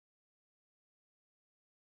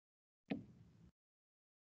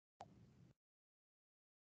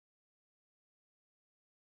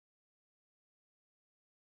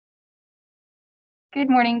Good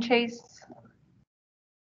morning, Chase.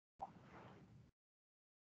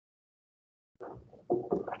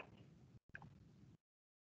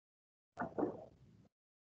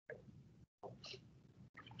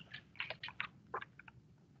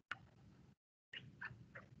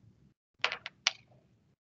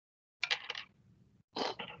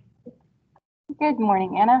 Good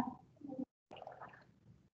morning, Anna.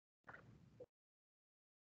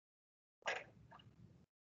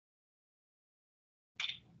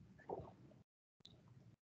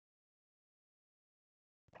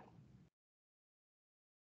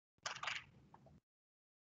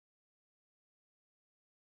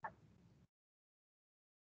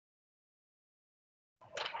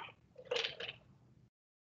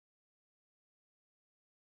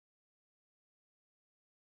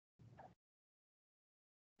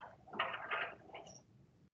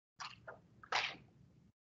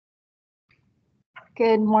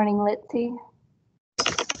 Good morning, Litzy.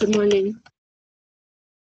 Good morning.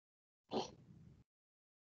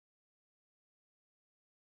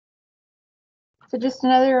 So just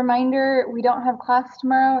another reminder, we don't have class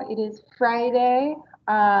tomorrow. It is Friday.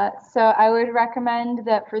 So I would recommend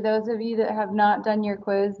that for those of you that have not done your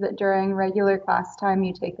quiz, that during regular class time,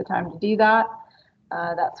 you take the time to do that.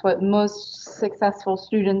 That's what most successful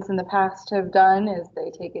students in the past have done, is they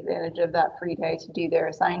take advantage of that free day to do their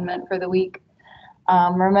assignment for the week.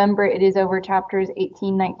 Remember, it is over chapters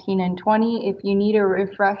 18, 19, and 20. If you need a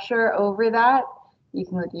refresher over that, you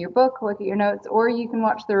can look at your book, look at your notes, or you can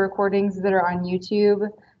watch the recordings that are on YouTube.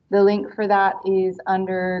 The link for that is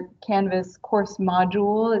under Canvas course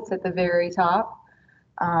module. It's at the very top.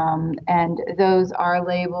 And those are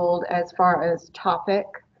labeled as far as topic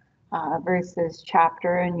versus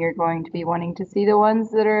chapter, and you're going to be wanting to see the ones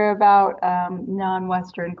that are about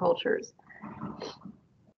non-Western cultures.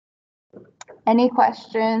 Any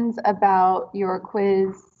questions about your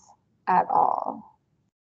quiz at all?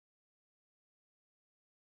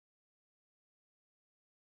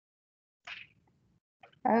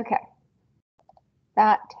 Okay,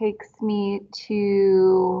 that takes me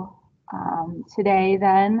to today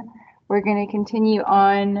then. We're going to continue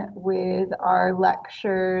on with our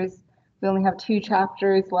lectures. We only have 2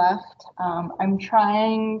 chapters left. I'm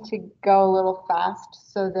trying to go a little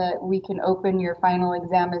fast so that we can open your final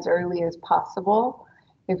exam as early as possible.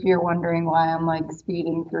 If you're wondering why I'm like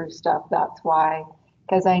speeding through stuff, that's why,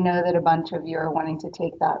 because I know that a bunch of you are wanting to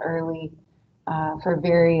take that early for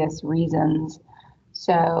various reasons.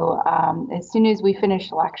 So as soon as we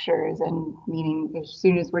finish lectures, and meaning as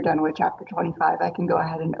soon as we're done with chapter 25, I can go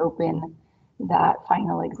ahead and open that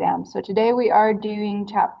final exam. So today we are doing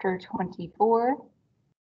chapter 24,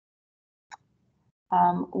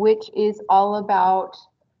 which is all about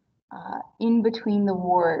in between the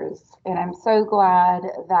wars. And I'm so glad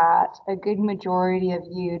that a good majority of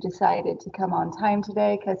you decided to come on time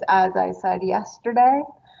today, because as I said yesterday,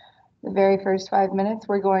 the very first 5 minutes,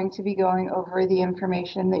 we're going to be going over the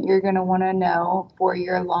information that you're going to want to know for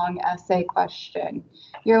your long essay question.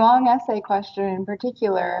 Your long essay question in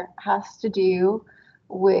particular has to do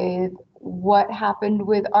with what happened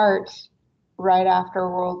with art right after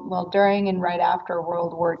during and right after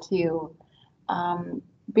World War II.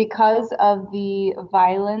 Because of the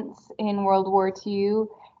violence in World War II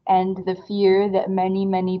and the fear that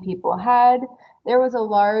many people had, there was a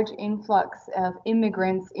large influx of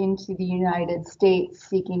immigrants into the United States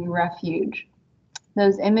seeking refuge.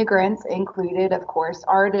 Those immigrants included, of course,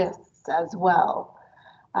 artists as well.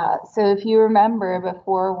 So if you remember,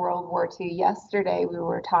 before World War II yesterday, we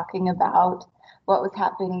were talking about what was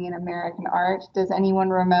happening in American art. Does anyone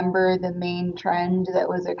remember the main trend that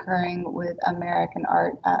was occurring with American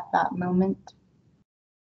art at that moment?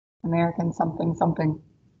 American something something.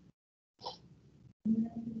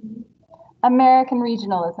 American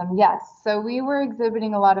regionalism, yes. So we were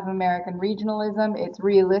exhibiting a lot of American regionalism. It's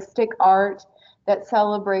realistic art that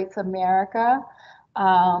celebrates America.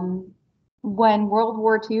 When World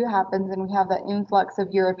War II happens and we have that influx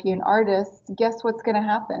of European artists, guess what's going to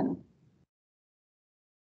happen?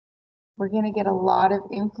 We're going to get a lot of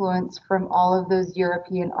influence from all of those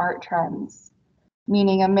European art trends,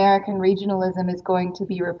 meaning American regionalism is going to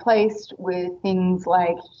be replaced with things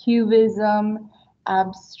like Cubism,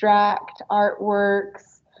 abstract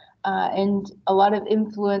artworks, and a lot of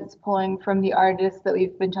influence pulling from the artists that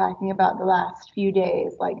we've been talking about the last few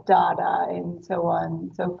days, like Dada and so on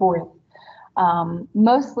and so forth.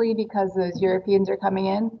 Mostly because those Europeans are coming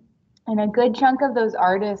in, and a good chunk of those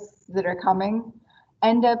artists that are coming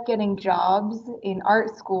end up getting jobs in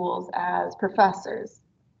art schools as professors.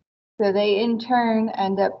 So they in turn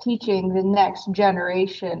end up teaching the next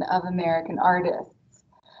generation of American artists.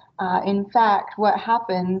 In fact, what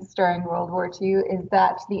happens during World War II is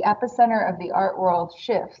that the epicenter of the art world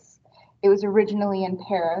shifts. It was originally in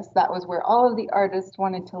Paris. That was where all of the artists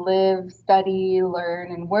wanted to live, study,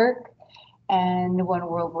 learn, and work. And when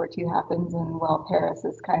World War II happens, and well, Paris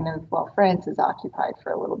is kind of, well, France is occupied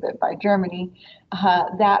for a little bit by Germany,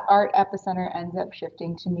 that art epicenter ends up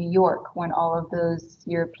shifting to New York when all of those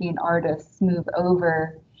European artists move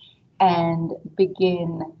over and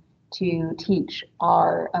begin to teach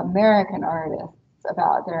our American artists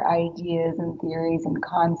about their ideas and theories and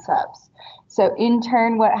concepts. So in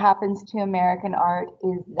turn, what happens to American art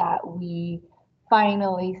is that we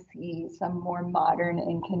finally see some more modern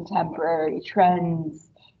and contemporary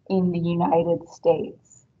trends in the United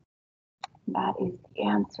States. That is the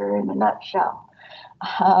answer in a nutshell.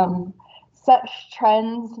 Such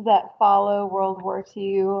trends that follow World War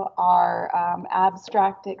II are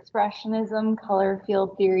abstract expressionism, color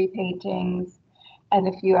field theory paintings, and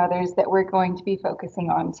a few others that we're going to be focusing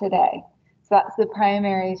on today. So that's the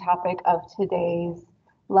primary topic of today's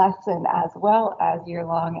lesson, as well as your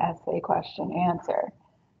long essay question answer.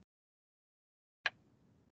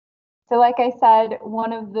 So like I said,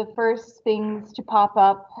 one of the first things to pop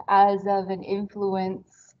up as of an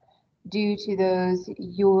influence due to those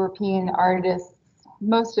European artists,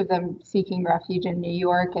 most of them seeking refuge in New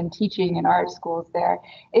York and teaching in art schools there,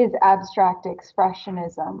 is abstract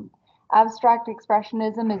expressionism. Abstract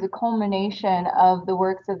expressionism is a culmination of the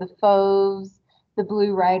works of the Fauves, the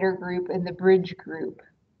Blue Rider Group, and the Bridge Group.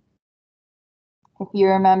 If you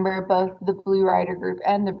remember, both the Blue Rider Group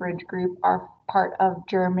and the Bridge Group are part of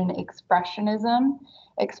German Expressionism.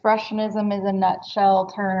 Expressionism is a nutshell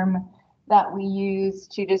term that we use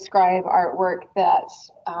to describe artwork that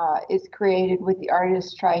is created with the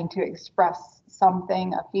artist trying to express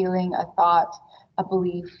something, a feeling, a thought, a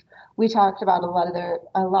belief. We talked about a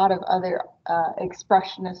lot of other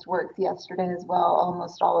expressionist works yesterday as well.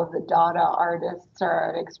 Almost all of the Dada artists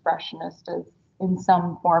are expressionists in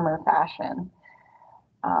some form or fashion.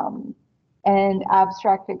 And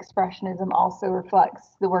abstract expressionism also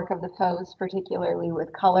reflects the work of the Fauves, particularly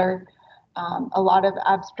with color. A lot of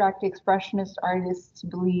abstract expressionist artists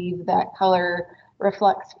believe that color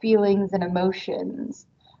reflects feelings and emotions.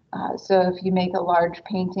 So if you make a large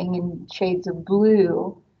painting in shades of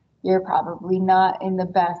blue, you're probably not in the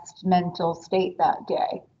best mental state that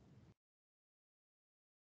day.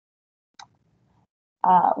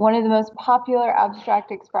 One of the most popular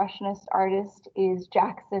abstract expressionist artists is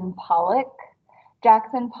Jackson Pollock.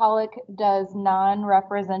 Jackson Pollock does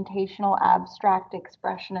non-representational abstract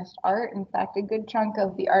expressionist art. In fact, a good chunk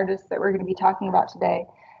of the artists that we're going to be talking about today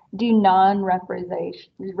do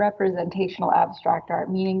non-representational abstract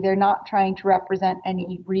art, meaning they're not trying to represent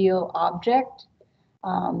any real object,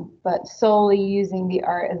 but solely using the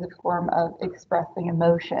art as a form of expressing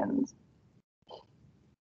emotions.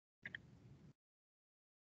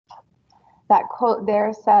 That quote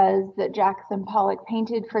there says that Jackson Pollock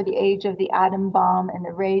painted for the age of the atom bomb and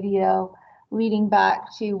the radio, leading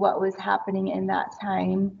back to what was happening in that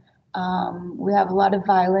time. We have a lot of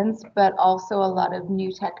violence, but also a lot of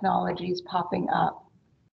new technologies popping up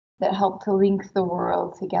that help to link the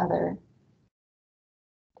world together.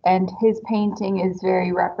 And his painting is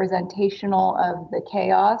very representational of the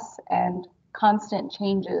chaos and constant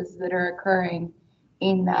changes that are occurring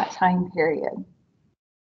in that time period.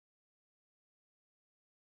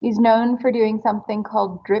 He's known for doing something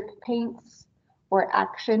called drip paints or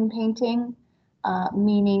action painting,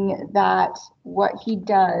 meaning that what he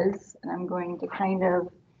does, and I'm going to kind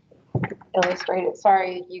of illustrate it.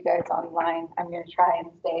 Sorry, you guys online, I'm going to try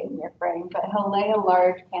and stay in your frame, but he'll lay a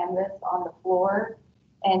large canvas on the floor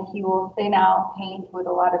and he will thin out paint with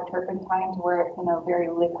a lot of turpentine to where it's in a very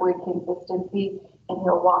liquid consistency, and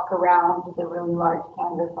he'll walk around the really large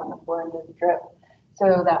canvas on the floor and just drip.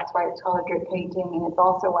 So that's why it's called a drip painting, and it's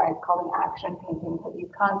also why it's called an action painting, because he's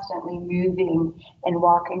constantly moving and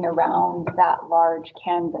walking around that large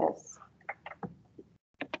canvas,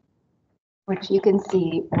 which you can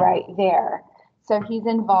see right there. So he's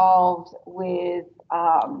involved with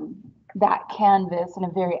that canvas in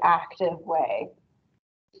a very active way.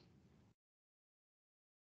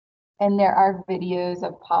 And there are videos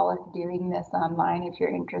of Pollock doing this online if you're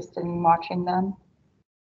interested in watching them.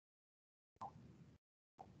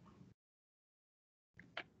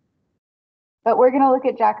 But we're going to look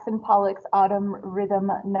at Jackson Pollock's Autumn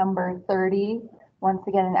Rhythm number 30. Once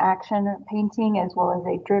again, an action painting as well as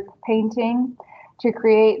a drip painting. To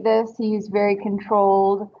create this, he used very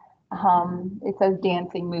controlled, it says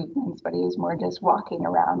dancing movements, but he was more just walking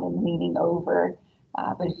around and leaning over.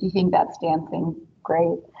 But if you think that's dancing,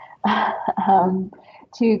 great.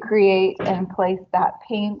 to create and place that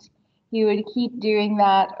paint. He would keep doing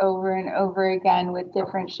that over and over again with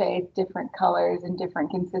different shades, different colors, and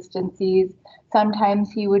different consistencies.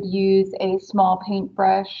 Sometimes he would use a small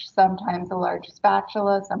paintbrush, sometimes a large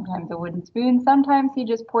spatula, sometimes a wooden spoon. Sometimes he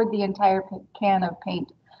just poured the entire can of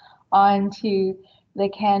paint onto the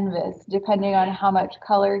canvas, depending on how much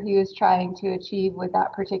color he was trying to achieve with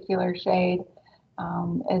that particular shade,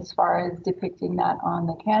 as far as depicting that on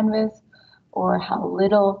the canvas, or how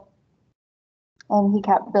little. And he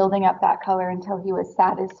kept building up that color until he was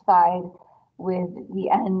satisfied with the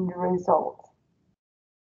end result.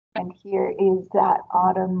 And here is that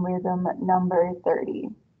Autumn Rhythm number 30.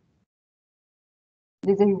 It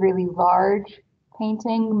is a really large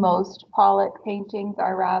painting. Most Pollock paintings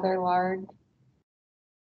are rather large.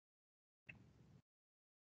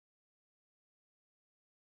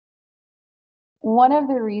 One of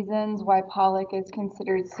the reasons why Pollock is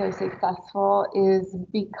considered so successful is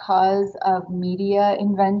because of media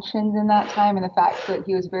inventions in that time and the fact that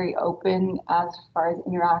he was very open as far as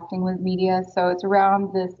interacting with media. So it's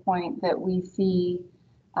around this point that we see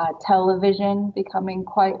television becoming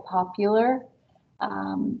quite popular.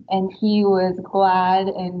 And he was glad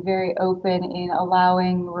and very open in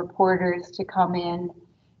allowing reporters to come in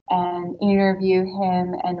and interview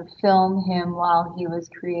him and film him while he was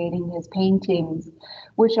creating his paintings,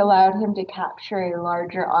 which allowed him to capture a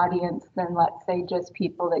larger audience than, let's say, just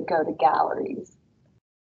people that go to galleries.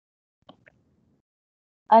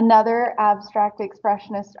 Another abstract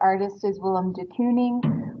expressionist artist is Willem de Kooning.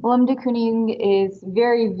 Willem de Kooning is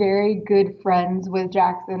very, very good friends with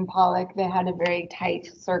Jackson Pollock. They had a very tight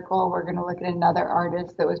circle. We're going to look at another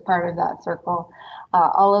artist that was part of that circle.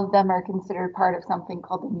 All of them are considered part of something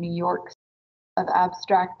called the New York of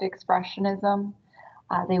abstract expressionism.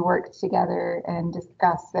 They worked together and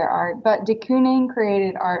discussed their art, but de Kooning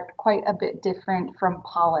created art quite a bit different from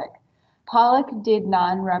Pollock. Pollock did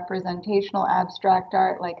non-representational abstract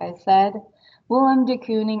art, like I said. Willem de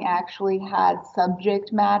Kooning actually had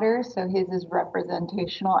subject matter, so his is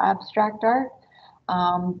representational abstract art,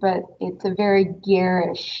 but it's a very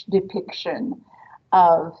garish depiction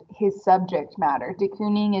of his subject matter. De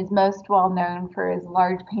Kooning is most well known for his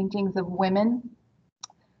large paintings of women.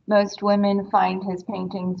 Most women find his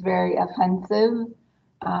paintings very offensive,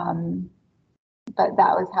 but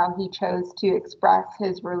that was how he chose to express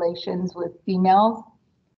his relations with females.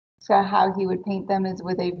 So how he would paint them is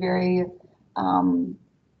with a very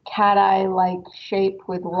cat eye-like shape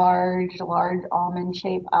with large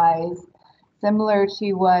almond-shaped eyes, similar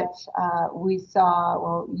to what we saw.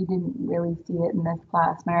 Well, you didn't really see it in this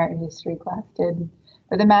class, my art history class did,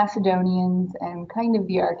 but the Macedonians and kind of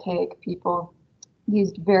the archaic people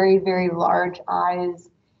used very, very large eyes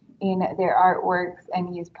in their artworks,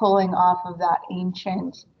 and he's pulling off of that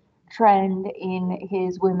ancient trend in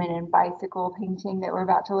his women and bicycle painting that we're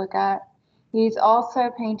about to look at. He's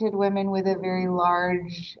also painted women with a very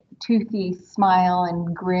large, toothy smile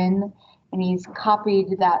and grin, and he's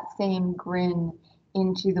copied that same grin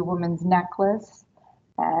into the woman's necklace.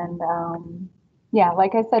 And yeah,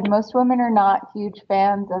 like I said, most women are not huge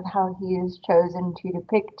fans of how he has chosen to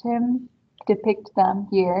depict them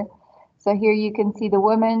here. So here you can see the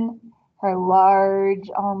woman, her large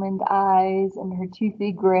almond eyes and her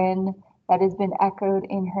toothy grin that has been echoed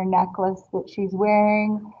in her necklace that she's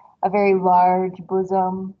wearing, a very large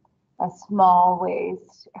bosom, a small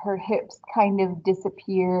waist. Her hips kind of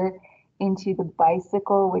disappear into the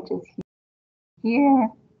bicycle, which is here.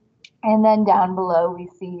 And then down below, we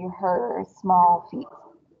see her small feet.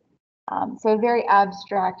 So a very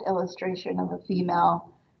abstract illustration of a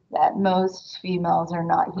female that most females are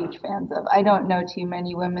not huge fans of. I don't know too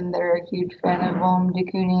many women that are a huge fan of Willem de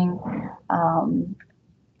Kooning,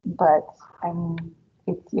 but I mean,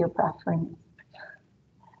 it's your preference.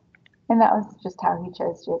 And that was just how he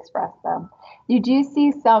chose to express them. You do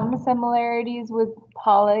see some similarities with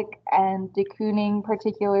Pollock and de Kooning,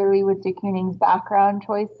 particularly with de Kooning's background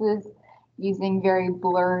choices, using very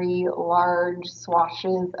blurry, large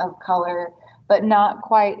swashes of color, but not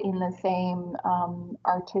quite in the same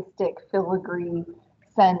artistic filigree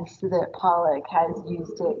sense that Pollock has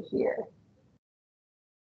used it here.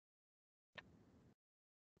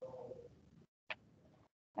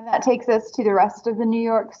 And that takes us to the rest of the New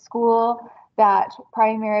York school that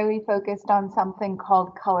primarily focused on something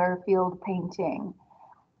called color field painting.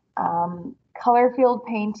 Color field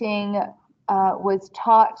painting was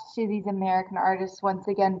taught to these American artists once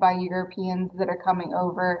again by Europeans that are coming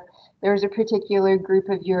over. There was a particular group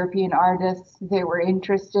of European artists that were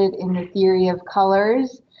interested in the theory of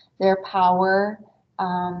colors, their power.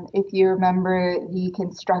 If you remember, the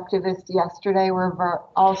constructivists yesterday were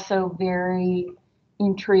also very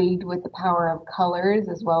intrigued with the power of colors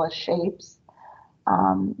as well as shapes.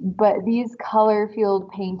 But these color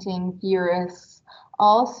field painting theorists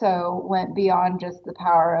also went beyond just the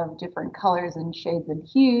power of different colors and shades and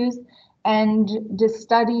hues, and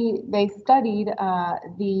they studied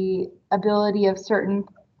the ability of certain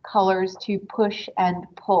colors to push and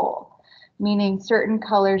pull, meaning certain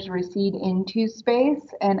colors recede into space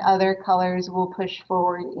and other colors will push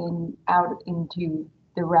forward out into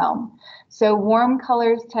the realm. So warm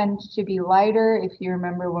colors tend to be lighter. If you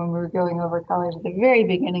remember when we were going over colors at the very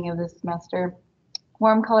beginning of this semester,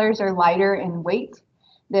 warm colors are lighter in weight,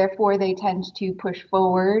 therefore they tend to push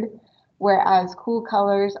forward, whereas cool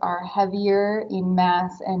colors are heavier in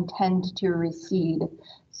mass and tend to recede.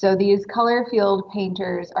 So these color field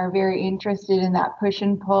painters are very interested in that push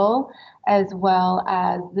and pull, as well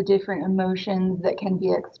as the different emotions that can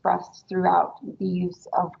be expressed throughout the use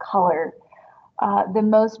of color. The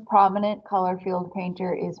most prominent color field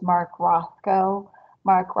painter is Mark Rothko.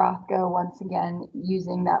 Mark Rothko, once again,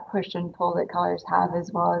 using that push and pull that colors have,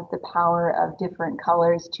 as well as the power of different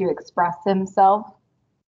colors to express himself.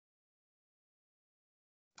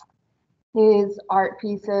 His art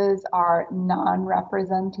pieces are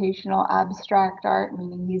non-representational abstract art,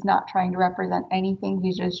 meaning he's not trying to represent anything,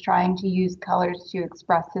 he's just trying to use colors to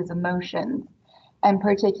express his emotions, and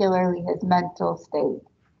particularly his mental state.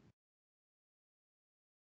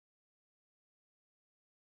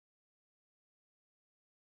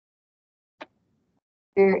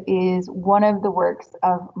 Here is one of the works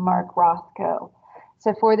of Mark Rothko.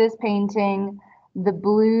 So for this painting, the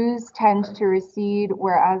blues tend to recede,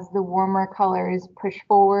 whereas the warmer colors push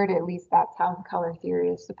forward. At least that's how color theory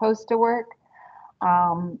is supposed to work.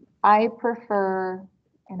 I prefer,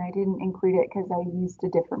 and I didn't include it because I used a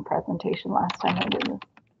different presentation last time I did this.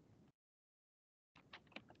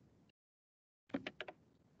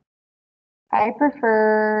 I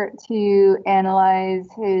prefer to analyze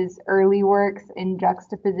his early works in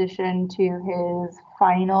juxtaposition to his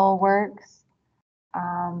final works.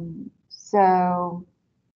 So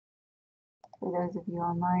for those of you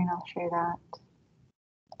online, I'll share that.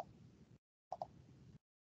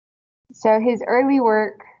 So his early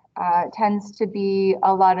work tends to be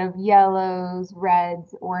a lot of yellows,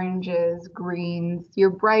 reds, oranges, greens, your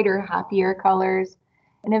brighter, happier colors.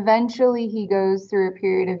 And eventually he goes through a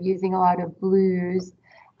period of using a lot of blues,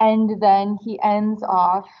 and then he ends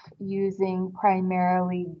off using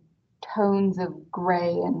primarily tones of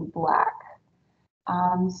gray and black.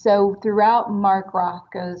 So throughout Mark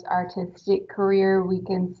Rothko's artistic career, we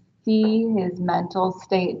can see his mental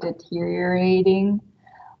state deteriorating.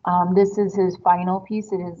 This is his final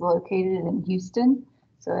piece. It is located in Houston.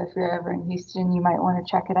 So if you're ever in Houston, you might want to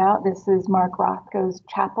check it out. This is Mark Rothko's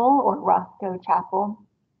chapel, or Rothko Chapel.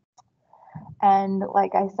 And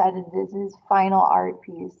like I said, it is his final art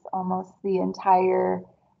piece. Almost the entire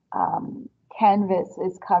canvas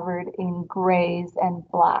is covered in grays and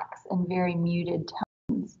blacks and very muted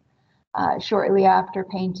tones. Shortly after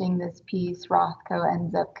painting this piece, Rothko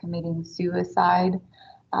ends up committing suicide.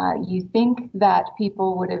 You think that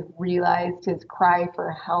people would have realized his cry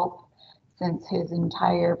for help, since his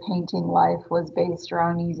entire painting life was based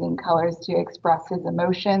around using colors to express his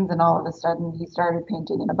emotions, and all of a sudden he started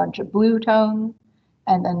painting in a bunch of blue tones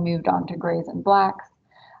and then moved on to grays and blacks.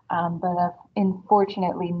 But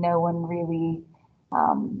unfortunately, no one really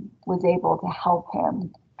was able to help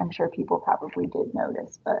him. I'm sure people probably did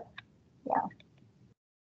notice, but yeah.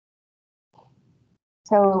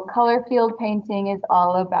 So color field painting is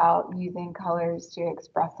all about using colors to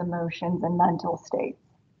express emotions and mental states.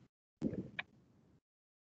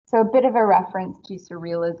 So a bit of a reference to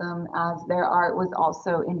surrealism, as their art was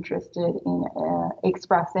also interested in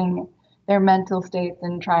expressing their mental states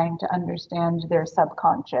and trying to understand their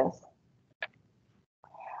subconscious.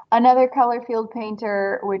 Another color field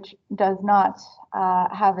painter, which does not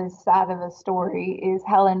have as sad of a story, is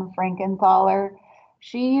Helen Frankenthaler.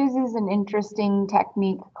 She uses an interesting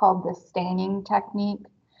technique called the staining technique.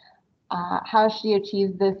 How she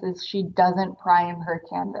achieves this is she doesn't prime her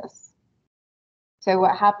canvas. So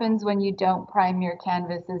what happens when you don't prime your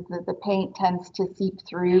canvas is that the paint tends to seep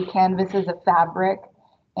through. Canvas is a fabric,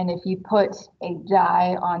 and if you put a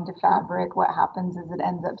dye onto fabric, what happens is it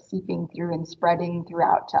ends up seeping through and spreading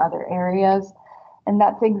throughout to other areas. And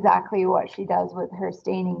that's exactly what she does with her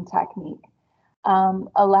staining technique.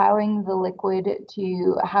 Allowing the liquid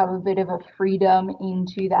to have a bit of a freedom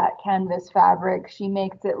into that canvas fabric, she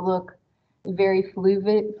makes it look very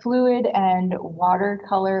fluid and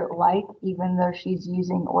watercolor-like, even though she's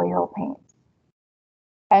using oil paints.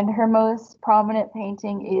 And her most prominent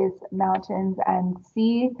painting is Mountains and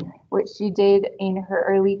Sea, which she did in her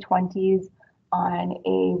early 20s. on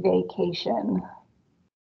a vacation.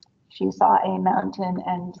 She saw a mountain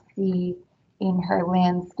and sea in her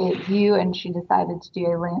landscape view, and she decided to do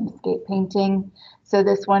a landscape painting. So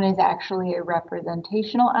this one is actually a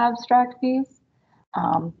representational abstract piece,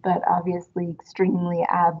 but obviously extremely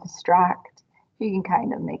abstract. You can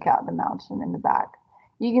kind of make out the mountain in the back.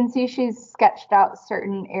 You can see she's sketched out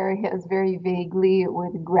certain areas very vaguely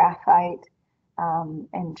with graphite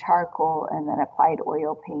and charcoal, and then applied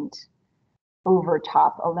oil paint over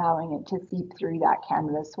top, allowing it to seep through that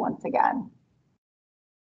canvas once again.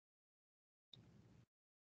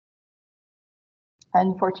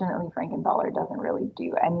 Unfortunately, Frankenthaler doesn't really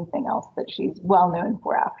do anything else that she's well known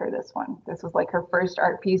for after this one. This was like her first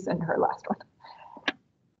art piece and her last one.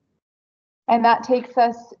 And that takes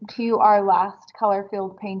us to our last color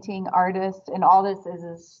field painting artist. And all this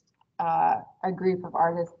is a group of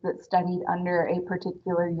artists that studied under a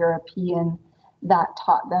particular European that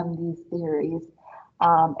taught them these theories.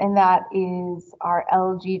 And that is our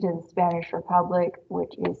Elegy to the Spanish Republic,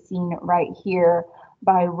 which is seen right here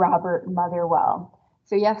by Robert Motherwell.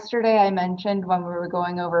 So yesterday I mentioned when we were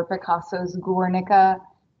going over Picasso's Guernica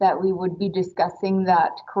that we would be discussing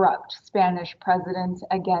that corrupt Spanish president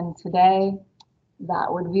again today. That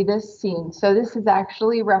would be this scene. So this is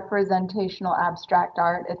actually representational abstract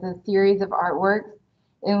art. It's a series of artworks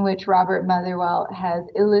in which Robert Motherwell has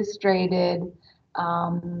illustrated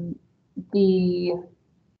the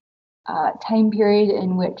time period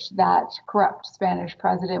in which that corrupt Spanish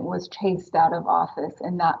president was chased out of office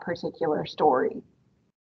in that particular story.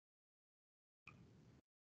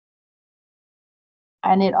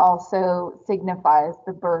 And it also signifies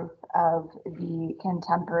the birth of the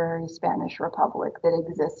contemporary Spanish Republic that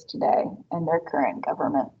exists today and their current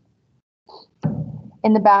government.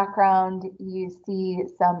 In the background, you see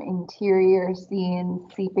some interior scenes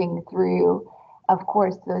seeping through. Of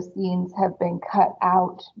course, those scenes have been cut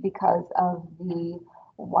out because of the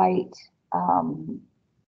white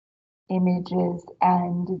images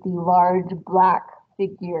and the large black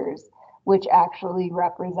figures, which actually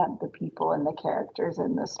represent the people and the characters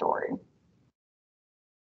in the story.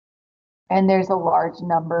 And there's a large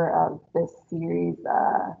number of this series.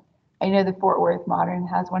 I know the Fort Worth Modern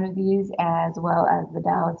has one of these, as well as the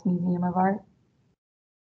Dallas Museum of Art.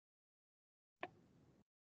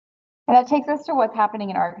 And that takes us to what's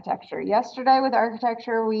happening in architecture. Yesterday with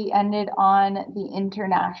architecture, we ended on the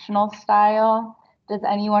international style. Does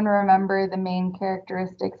anyone remember the main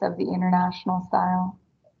characteristics of the international style,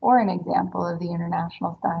 or an example of the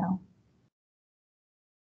international style?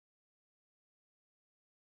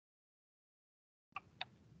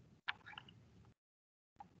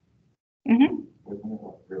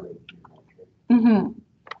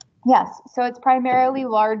 Yes, so it's primarily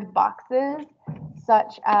large boxes,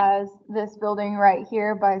 such as this building right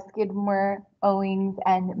here by Skidmore, Owings,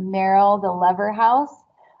 and Merrill, the Lever House.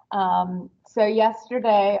 So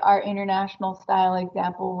yesterday, our international style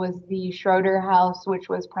example was the Schroeder House, which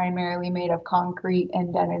was primarily made of concrete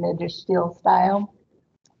and done in a steel style.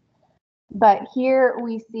 But here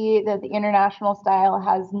we see that the international style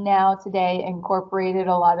has now today incorporated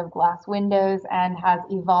a lot of glass windows and has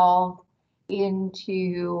evolved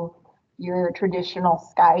into your traditional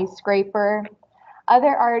skyscraper.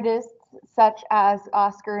 Other artists, such as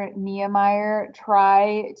Oscar Niemeyer,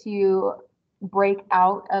 try to break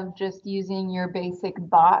out of just using your basic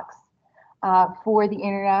box for the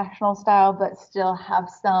international style, but still have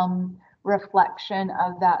some reflection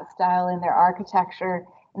of that style in their architecture.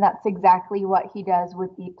 And that's exactly what he does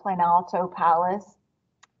with the Planalto Palace.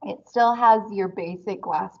 It still has your basic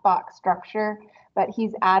glass box structure, but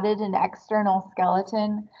he's added an external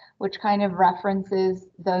skeleton, which kind of references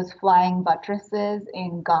those flying buttresses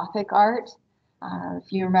in Gothic art.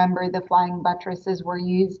 If you remember, the flying buttresses were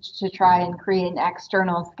used to try and create an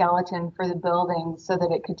external skeleton for the building so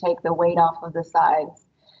that it could take the weight off of the sides.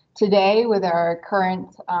 Today, with our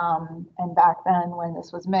current, and back then when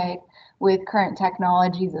this was made, with current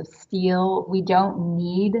technologies of steel, we don't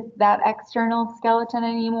need that external skeleton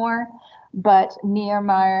anymore, but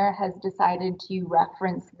Niemeyer has decided to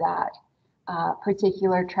reference that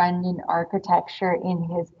particular trend in architecture in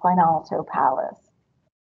his Planalto Palace,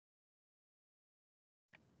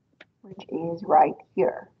 which is right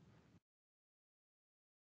here.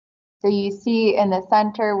 So you see in the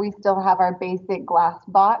center, we still have our basic glass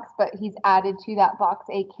box, but he's added to that box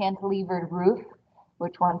a cantilevered roof,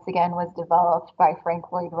 which once again was developed by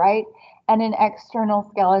Frank Lloyd Wright, and an external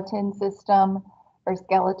skeleton system or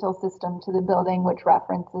skeletal system to the building, which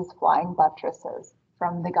references flying buttresses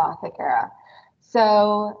from the Gothic era.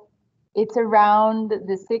 So it's around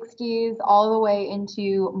the 60s all the way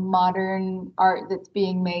into modern art that's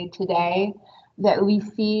being made today. that we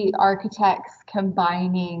see architects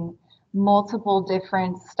combining multiple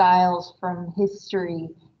different styles from history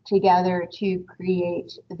together to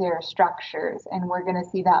create their structures. And we're going to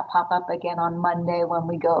see that pop up again on Monday when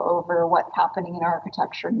we go over what's happening in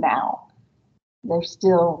architecture now. They're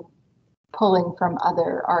still pulling from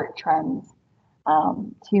other art trends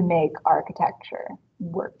to make architecture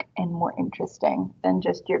work and more interesting than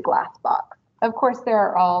just your glass box. Of course, there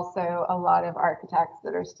are also a lot of architects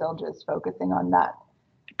that are still just focusing on that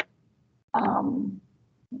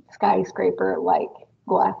skyscraper-like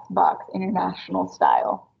glass box international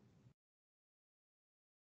style.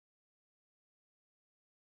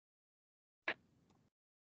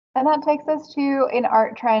 And that takes us to an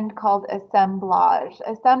art trend called assemblage.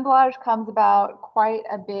 Assemblage comes about quite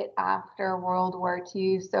a bit after World War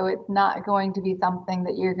II, so it's not going to be something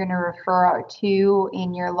that you're going to refer to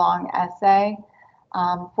in your long essay.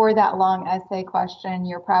 For that long essay question,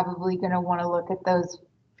 you're probably going to want to look at those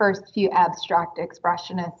first few abstract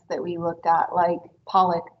expressionists that we looked at, like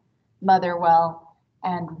Pollock, Motherwell,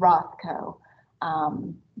 and Rothko.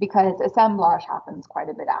 Because assemblage happens quite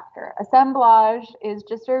a bit after. Assemblage is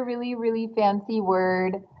just a really, really fancy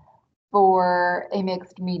word for a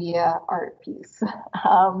mixed media art piece.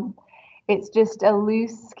 It's just a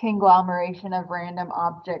loose conglomeration of random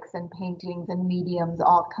objects and paintings and mediums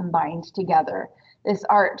all combined together. This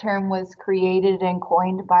art term was created and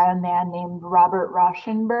coined by a man named Robert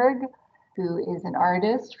Rauschenberg, who is an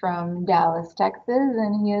artist from Dallas, Texas,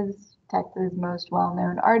 and he is Texas' most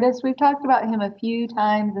well-known artist. We've talked about him a few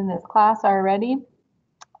times in this class already.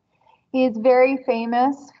 He is very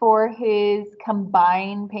famous for his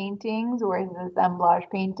combined paintings or his assemblage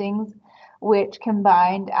paintings, which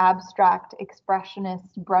combined abstract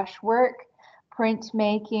expressionist brushwork,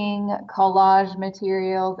 printmaking, collage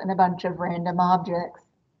materials, and a bunch of random objects,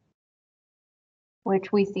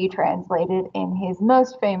 which we see translated in his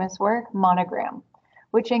most famous work, Monogram,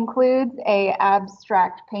 which includes a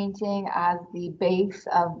abstract painting as the base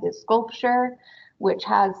of the sculpture, which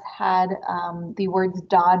has had the words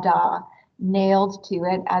Dada nailed to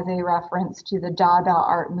it as a reference to the Dada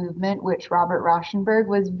art movement, which Robert Rauschenberg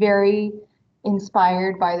was very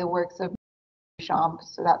inspired by the works of Duchamp.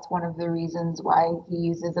 So that's one of the reasons why he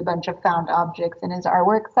uses a bunch of found objects in his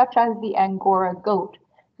artwork, such as the Angora goat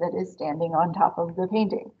that is standing on top of the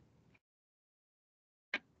painting.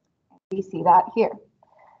 We see that here.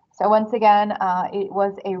 So once again, it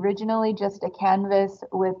was originally just a canvas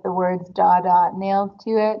with the words Dada nailed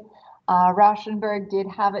to it. Rauschenberg did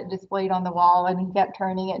have it displayed on the wall, and he kept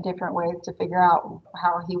turning it different ways to figure out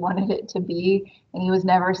how he wanted it to be, and he was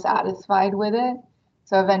never satisfied with it.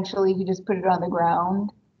 So eventually he just put it on the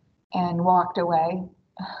ground and walked away.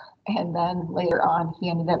 And then later on, he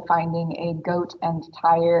ended up finding a goat and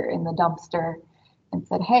tire in the dumpster and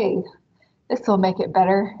said, hey, this will make it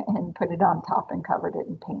better, and put it on top and covered it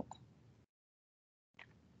in paint.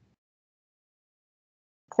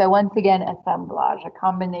 So once again, assemblage, a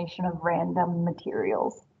combination of random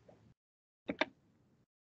materials.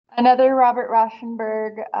 Another Robert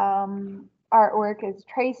Rauschenberg artwork is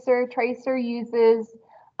Tracer. Tracer uses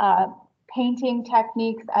painting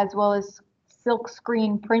techniques as well as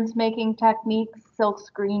silkscreen printmaking techniques.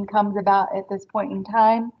 Silkscreen comes about at this point in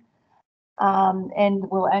time. And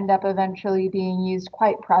will end up eventually being used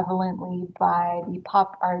quite prevalently by the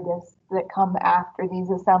pop artists that come after these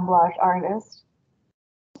assemblage artists.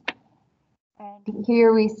 And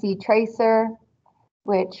here we see Tracer,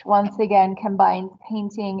 which once again combines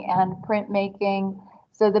painting and printmaking.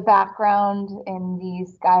 So the background in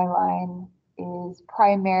the skyline is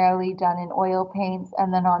primarily done in oil paints,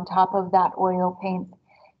 and then on top of that oil paints,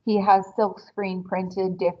 he has silkscreen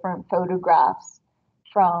printed different photographs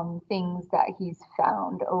from things that he's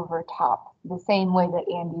found over top, the same way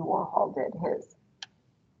that Andy Warhol did his.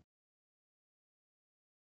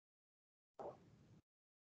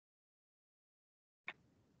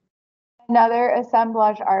 Another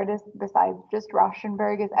assemblage artist besides just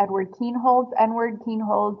Rauschenberg is Edward Kienholz. Edward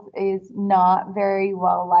Kienholz is not very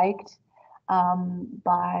well liked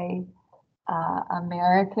by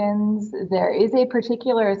Americans. There is a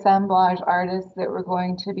particular assemblage artist that we're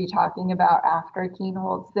going to be talking about after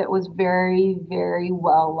Kienholz that was very, very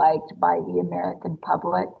well liked by the American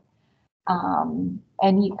public. And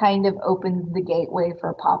he kind of opens the gateway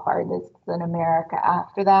for pop artists in America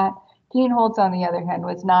after that. Kienholz, on the other hand,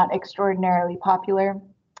 was not extraordinarily popular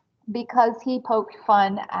because he poked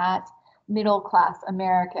fun at middle-class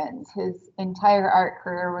Americans. His entire art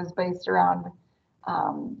career was based around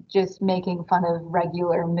just making fun of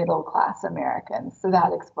regular middle-class Americans. So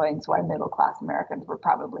that explains why middle-class Americans were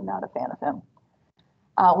probably not a fan of him.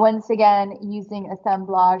 Once again, using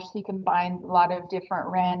assemblage, he combines a lot of different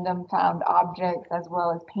random found objects as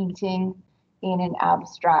well as painting in an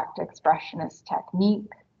abstract expressionist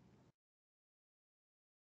technique.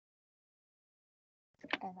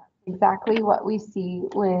 And that's exactly what we see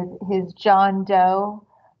with his John Doe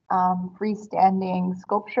freestanding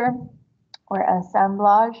sculpture or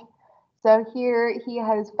assemblage. So here he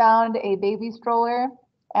has found a baby stroller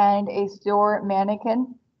and a store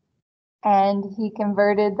mannequin, and he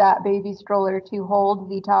converted that baby stroller to hold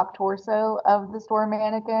the top torso of the store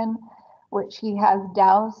mannequin, which he has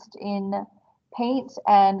doused in paint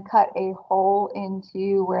and cut a hole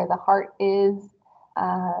into where the heart is,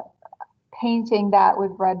 painting that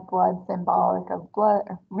with red paint symbolic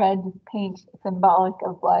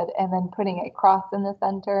of blood, and then putting a cross in the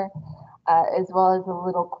center, as well as a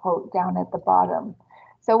little quote down at the bottom.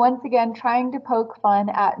 So once again, trying to poke fun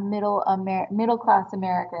at middle class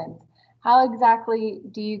Americans. How exactly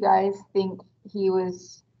do you guys think he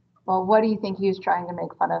was, well, what do you think he was trying to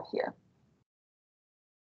make fun of here?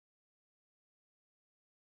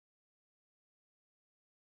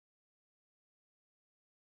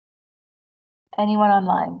 Anyone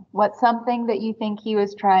online? What's something that you think he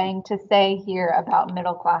was trying to say here about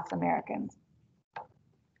middle class Americans?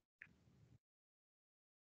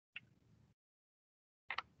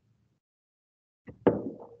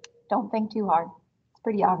 Don't think too hard. It's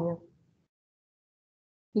pretty obvious.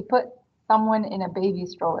 He put someone in a baby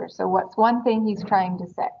stroller. So what's one thing he's trying to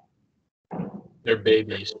say? They're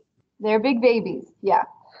babies. They're big babies, yeah.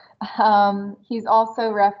 He's also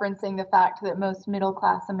referencing the fact that most middle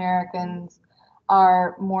class Americans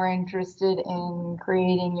are more interested in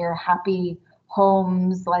creating your happy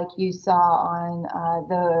homes like you saw on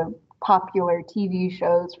the popular TV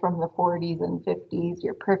shows from the 40s and 50s,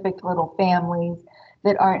 your perfect little families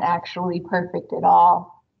that aren't actually perfect at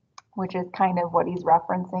all, which is kind of what he's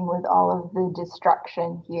referencing with all of the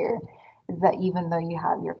destruction here, is that even though you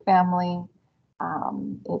have your family,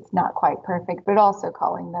 it's not quite perfect, but also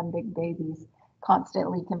calling them big babies,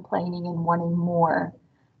 constantly complaining and wanting more,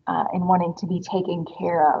 and wanting to be taken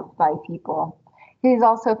care of by people. He's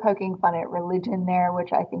also poking fun at religion there,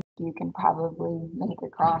 which I think you can probably make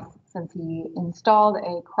across since he installed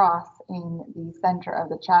a cross in the center of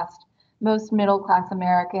the chest. Most middle class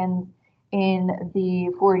Americans in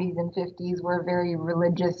the 40s and 50s were very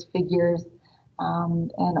religious figures,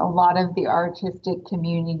 and a lot of the artistic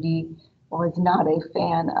community was not a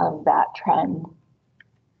fan of that trend.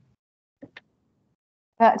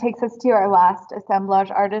 That takes us to our last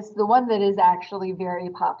assemblage artist, the one that is actually very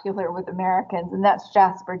popular with Americans, and that's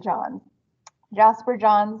Jasper Johns. Jasper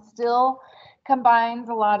Johns still combines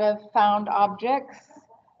a lot of found objects,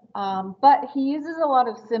 but he uses a lot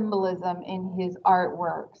of symbolism in his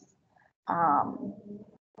artworks,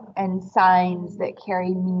 and signs that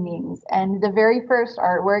carry meanings. And the very first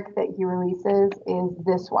artwork that he releases is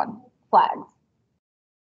this one, flags.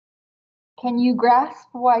 Can you grasp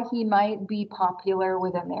why he might be popular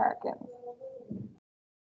with Americans?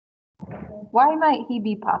 Why might he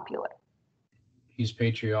be popular? He's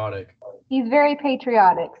patriotic. He's very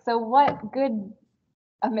patriotic. So what good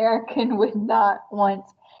American would not want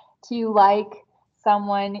to like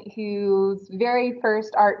someone whose very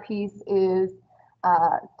first art piece is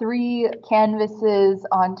 3 canvases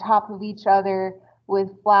on top of each other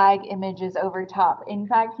with flag images over top. In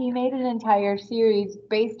fact, he made an entire series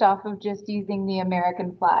based off of just using the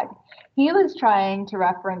American flag. He was trying to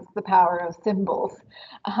reference the power of symbols,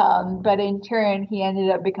 but in turn, he ended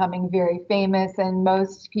up becoming very famous, and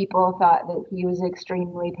most people thought that he was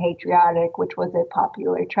extremely patriotic, which was a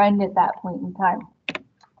popular trend at that point in time.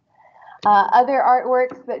 Other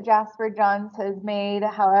artworks that Jasper Johns has made,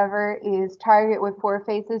 however, is Target with 4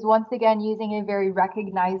 faces, once again using a very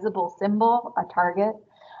recognizable symbol, a target.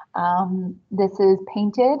 This is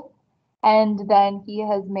painted, and then he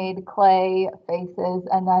has made clay faces,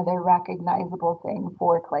 another recognizable thing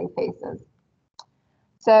for clay faces.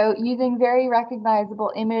 So using very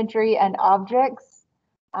recognizable imagery and objects,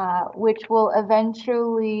 which will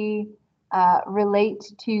eventually relate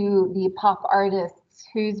to the pop artists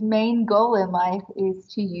whose main goal in life is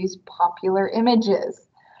to use popular images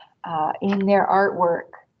in their artwork.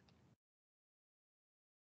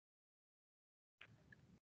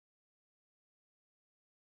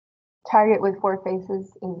 Target with 4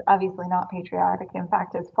 faces is obviously not patriotic. In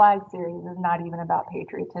fact, his flag series is not even about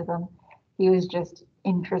patriotism. He was just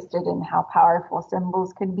interested in how powerful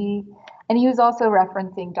symbols could be. And he was also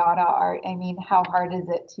referencing Dada art. I mean, how hard is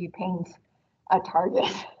it to paint a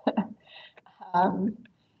target?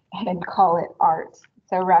 And call it art.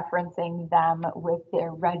 So referencing them with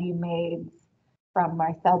their ready-mades from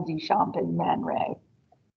Marcel Duchamp and Man Ray.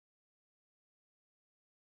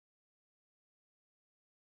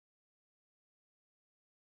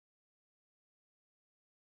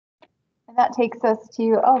 And that takes us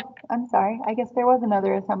to, oh, I'm sorry, I guess there was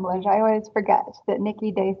another assemblage. I always forget that Nikki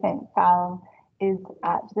de Saint Sal is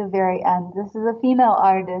at the very end. This is a female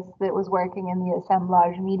artist that was working in the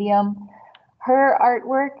assemblage medium. Her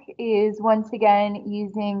artwork is once again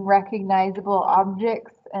using recognizable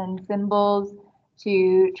objects and symbols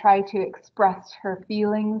to try to express her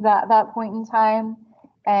feelings at that point in time.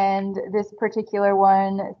 And this particular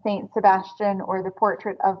one, Saint Sebastian, or the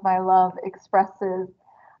Portrait of My Love, expresses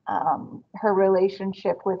her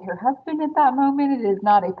relationship with her husband at that moment. It is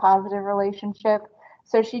not a positive relationship.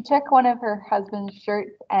 So she took one of her husband's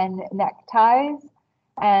shirts and neckties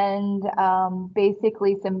and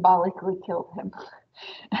basically symbolically killed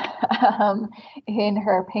him in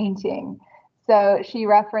her painting. So she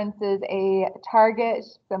references a target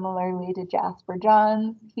similarly to Jasper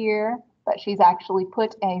Johns here, but she's actually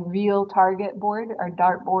put a real target board or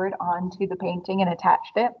dart board onto the painting and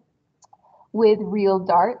attached it with real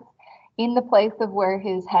darts in the place of where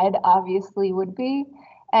his head obviously would be.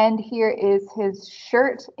 And here is his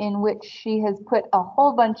shirt, in which she has put a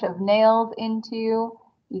whole bunch of nails into.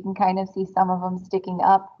 You can kind of see some of them sticking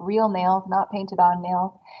up, real nails, not painted on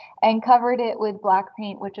nails, and covered it with black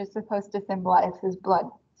paint, which is supposed to symbolize his blood.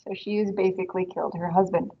 So she has basically killed her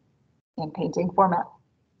husband in painting format.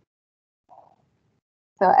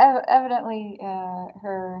 So evidently,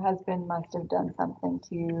 her husband must have done something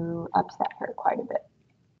to upset her quite a bit.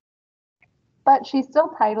 But she still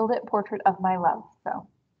titled it Portrait of My Love, so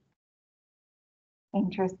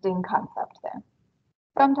interesting concept there.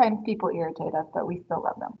 Sometimes people irritate us, but we still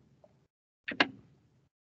love them.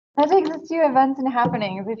 That takes us to events and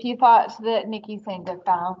happenings. If you thought that Nikki Saint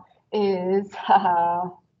Defoe is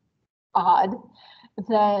odd,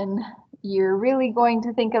 then you're really going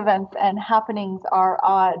to think events and happenings are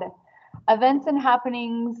odd. Events and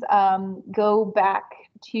happenings go back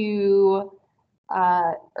to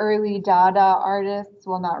early Dada artists,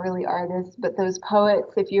 well, not really artists, but those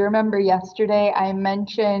poets. If you remember yesterday, I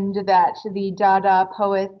mentioned that the Dada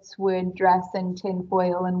poets would dress in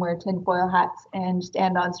tinfoil and wear tinfoil hats and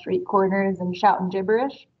stand on street corners and shout in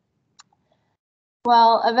gibberish.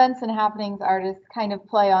 Well, events and happenings artists kind of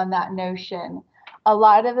play on that notion. A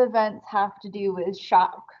lot of events have to do with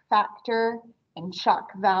shock factor and shock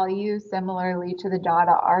value, similarly to the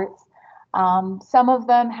Dada arts. Some of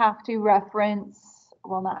them have to reference,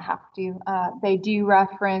 well, not have to, they do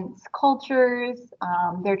reference cultures.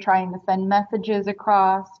 They're trying to send messages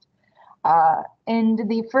across. And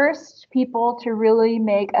the first people to really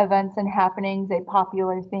make events and happenings a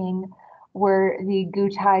popular thing were the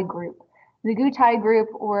Gutai group. The Gutai group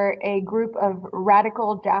were a group of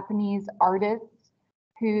radical Japanese artists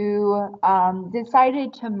who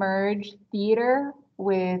decided to merge theater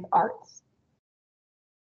with arts.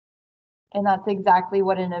 And that's exactly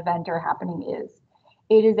what an event or happening is.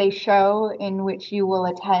 It is a show in which you will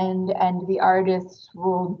attend and the artists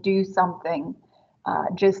will do something,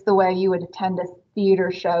 just the way you would attend a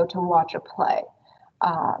theater show to watch a play.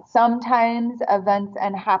 Sometimes events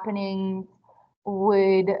and happenings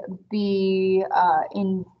would be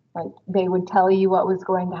like they would tell you what was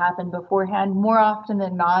going to happen beforehand. More often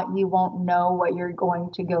than not, you won't know what you're going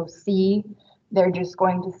to go see. They're just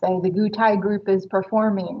going to say the Gutai group is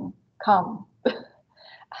performing, come,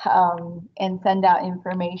 and send out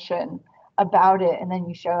information about it. And then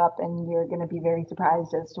you show up and you're going to be very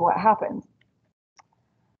surprised as to what happens.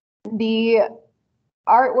 The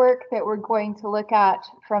artwork that we're going to look at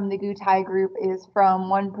from the Gutai group is from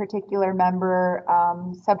one particular member,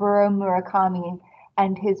 Saburo Murakami,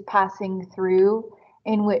 and his passing through,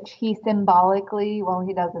 in which he symbolically, well,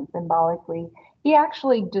 he doesn't symbolically, he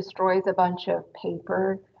actually destroys a bunch of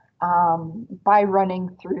paper by running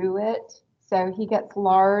through it. So he gets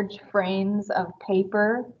large frames of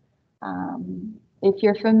paper. If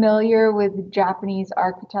you're familiar with Japanese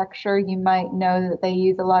architecture, you might know that they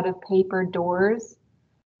use a lot of paper doors.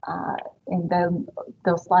 And then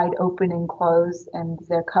they'll slide open and close, and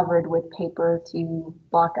they're covered with paper to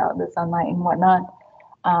block out the sunlight and whatnot.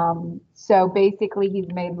 So basically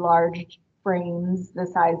he's made large frames the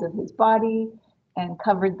size of his body and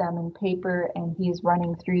covered them in paper, and he's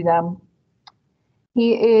running through them.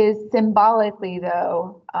 He is symbolically,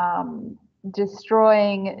 though,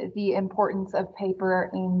 destroying the importance of paper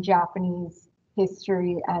in Japanese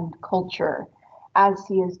history and culture as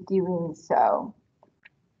he is doing so.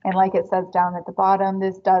 And like it says down at the bottom,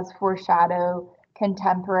 this does foreshadow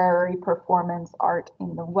contemporary performance art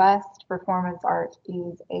in the West. Performance art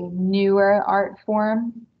is a newer art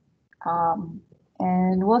form.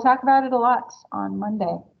 And we'll talk about it a lot on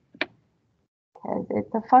Monday because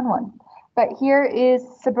it's a fun one. But here is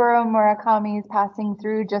Saburo Murakami's passing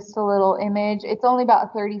through just a little image. It's only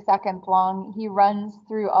about 30 seconds long. He runs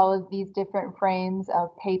through all of these different frames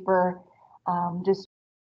of paper, just as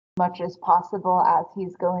much as possible as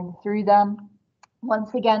he's going through them.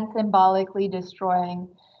 Once again, symbolically destroying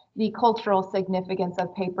the cultural significance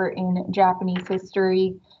of paper in Japanese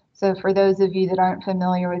history. So for those of you that aren't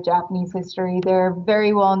familiar with Japanese history, they're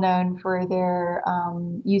very well known for their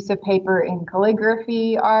use of paper in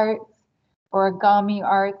calligraphy arts, origami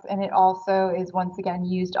arts, and it also is once again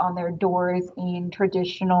used on their doors in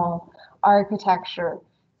traditional architecture.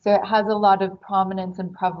 So it has a lot of prominence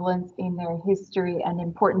and prevalence in their history and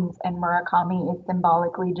importance, and Murakami is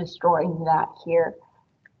symbolically destroying that here.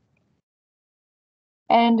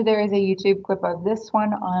 And there is a YouTube clip of this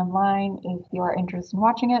one online if you are interested in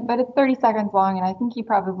watching it, but it's 30 seconds long, and I think you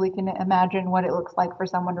probably can imagine what it looks like for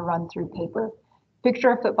someone to run through paper.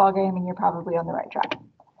 Picture a football game and you're probably on the right track.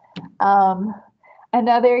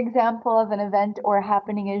 Another example of an event or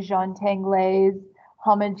happening is Jean Tanglei's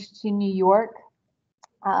Homage to New York.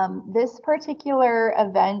 This particular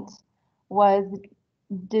event was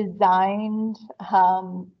designed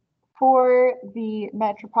for the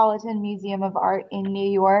Metropolitan Museum of Art in New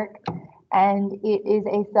York, and it is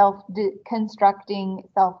a self-constructing,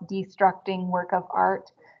 self-destructing work of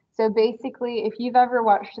art. So basically, if you've ever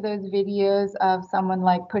watched those videos of someone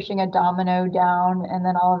like pushing a domino down and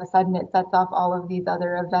then all of a sudden it sets off all of these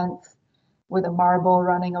other events with a marble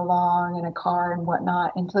running along and a car and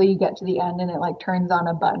whatnot until you get to the end and it like turns on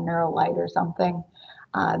a button or a light or something.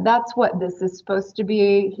 That's what this is supposed to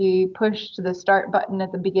be. He pushed the start button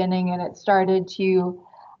at the beginning and it started to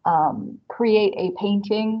create a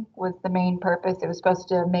painting was the main purpose. It was supposed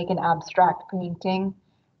to make an abstract painting.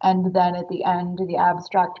 And then at the end, the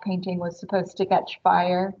abstract painting was supposed to catch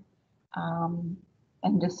fire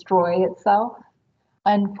and destroy itself.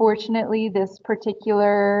 Unfortunately, this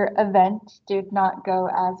particular event did not go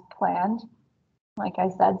as planned. Like I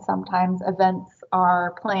said, sometimes events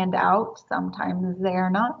are planned out, sometimes they are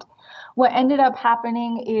not. What ended up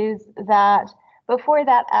happening is that before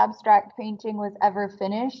that abstract painting was ever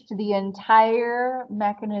finished, the entire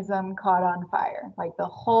mechanism caught on fire, like the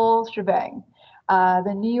whole shebang.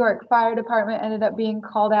 The New York Fire Department ended up being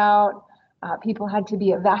called out. People had to be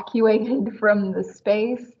evacuated from the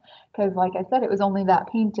space because, like I said, it was only that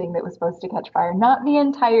painting that was supposed to catch fire, not the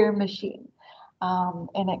entire machine.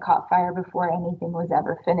 And it caught fire before anything was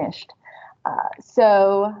ever finished.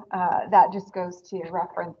 So that just goes to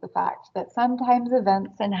reference the fact that sometimes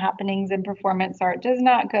events and happenings in performance art does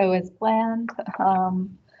not go as planned.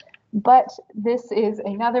 But this is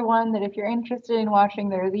another one that if you're interested in watching,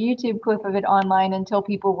 there's a YouTube clip of it online until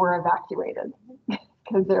people were evacuated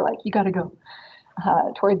because they're like, you got to go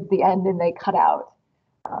towards the end and they cut out.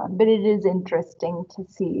 But it is interesting to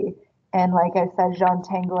see. And like I said, Jean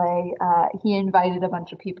Tanglay, he invited a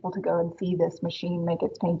bunch of people to go and see this machine make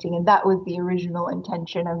its painting. And that was the original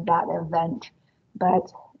intention of that event, but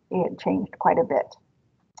it changed quite a bit.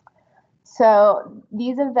 So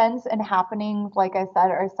these events and happenings, like I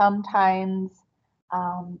said, are sometimes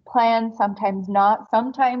planned, sometimes not.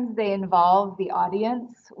 Sometimes they involve the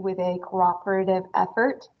audience with a cooperative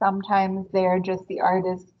effort. Sometimes they're just the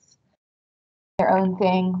artists, their own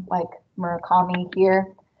thing, like Murakami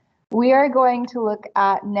here. We are going to look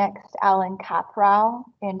at next Alan Kaprow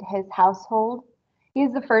and his household.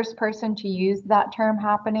 He's the first person to use that term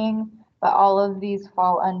happening, but all of these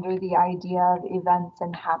fall under the idea of events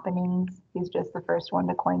and happenings. He's just the first one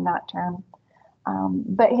to coin that term.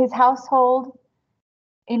 But his household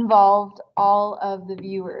involved all of the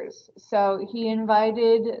viewers. So he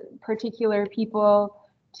invited particular people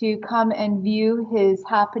to come and view his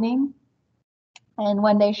happening. And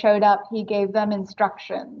when they showed up, he gave them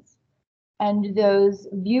instructions. And those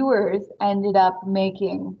viewers ended up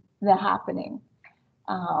making the happening,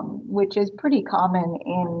 which is pretty common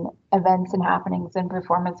in events and happenings in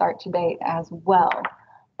performance art to date as well,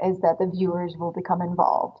 is that the viewers will become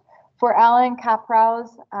involved. For Alan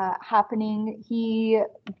Kaprow's happening, he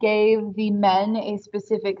gave the men a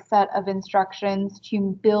specific set of instructions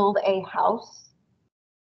to build a house,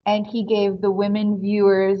 and he gave the women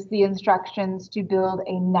viewers the instructions to build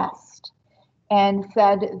a nest, and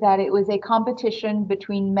said that it was a competition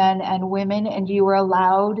between men and women, and you were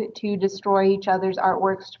allowed to destroy each other's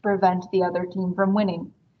artworks to prevent the other team from winning.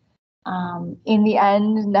 In the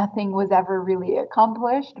end, nothing was ever really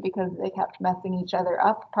accomplished because they kept messing each other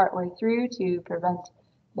up partway through to prevent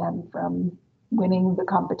them from winning the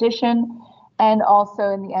competition. And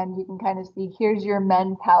also in the end, you can kind of see, here's your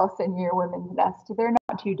men's house and your women's nest. They're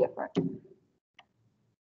not too different.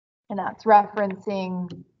 And that's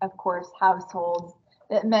referencing, of course, households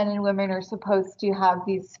that men and women are supposed to have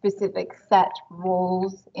these specific set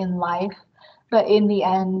roles in life. But in the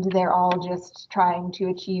end, they're all just trying to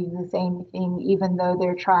achieve the same thing, even though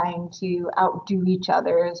they're trying to outdo each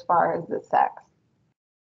other as far as the sex.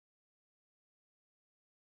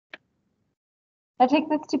 That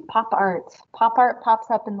takes us to pop art. Pop art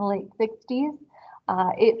pops up in the late 60s.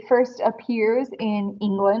 It first appears in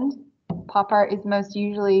England. Pop art is most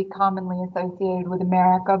usually commonly associated with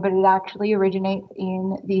America, but it actually originates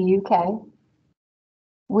in the UK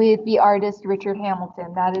with the artist Richard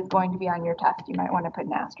Hamilton. That is going to be on your test. You might want to put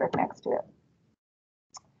an asterisk next to it.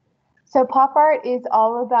 So pop art is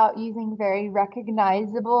all about using very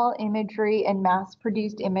recognizable imagery and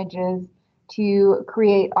mass-produced images to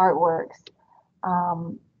create artworks.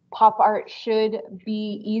 Pop art should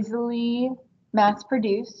be easily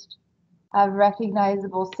mass-produced, have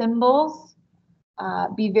recognizable symbols,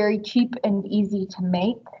 be very cheap and easy to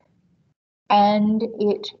make, and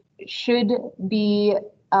it should be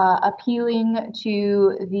appealing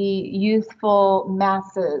to the youthful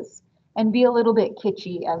masses and be a little bit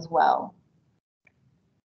kitschy as well.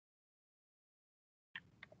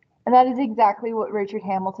 And that is exactly what Richard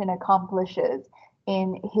Hamilton accomplishes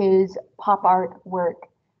in his pop art work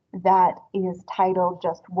that is titled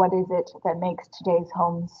just What Is It That Makes Today's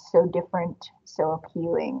Homes So Different, So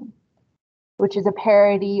Appealing, which is a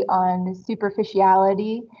parody on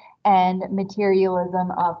superficiality and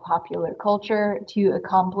materialism of popular culture. To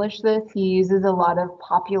accomplish this, he uses a lot of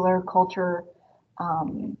popular culture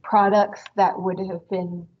products that would have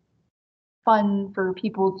been fun for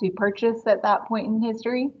people to purchase at that point in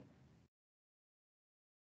history.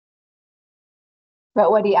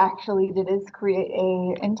 But what he actually did is create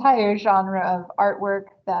an entire genre of artwork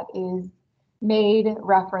that is made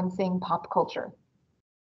referencing pop culture.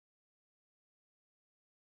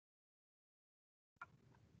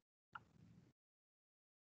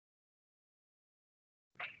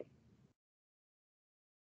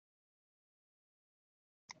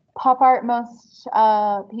 Pop art, most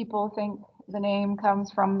people think the name comes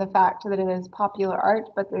from the fact that it is popular art,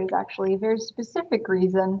 but there's actually a very specific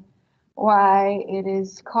reason why it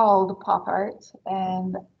is called pop art,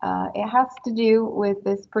 and it has to do with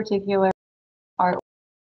this particular art,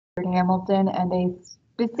 Hamilton, and a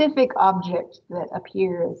specific object that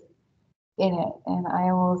appears in it, and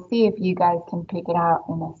I will see if you guys can pick it out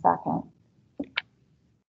in a second.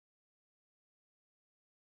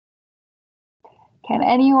 Can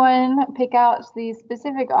anyone pick out the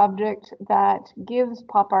specific object that gives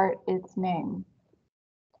pop art its name?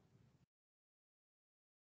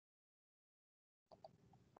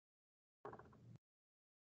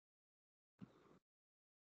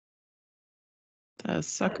 The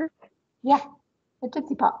sucker? Yeah, a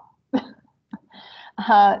Tootsie Pop.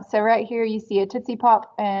 So right here you see a Tootsie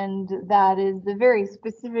Pop, and that is the very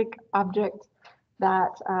specific object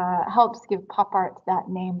that helps give pop art that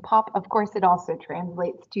name. Pop, of course, it also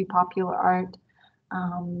translates to popular art,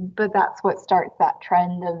 but that's what starts that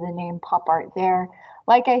trend of the name pop art there.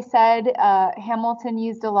 Like I said, Hamilton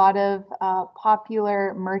used a lot of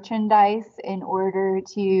popular merchandise in order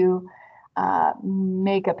to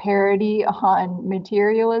make a parody on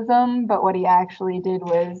materialism, but what he actually did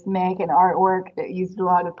was make an artwork that used a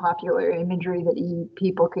lot of popular imagery that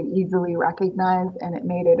people could easily recognize, and it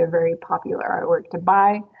made it a very popular artwork to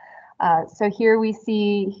buy. So here we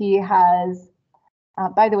see he has,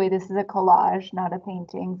 by the way, this is a collage, not a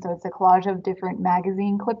painting, so it's a collage of different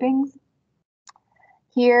magazine clippings.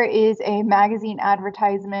 Here is a magazine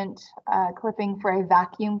advertisement clipping for a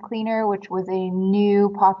vacuum cleaner, which was a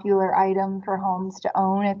new popular item for homes to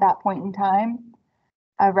own at that point in time.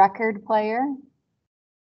 A record player,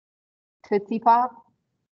 Tootsie Pop,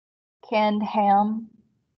 canned ham,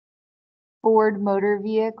 Ford motor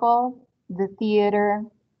vehicle, the theater,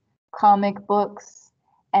 comic books,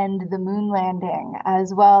 and the moon landing,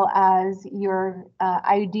 as well as your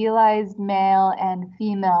idealized male and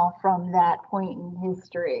female from that point in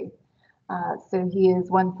history. So he has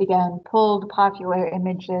once again pulled popular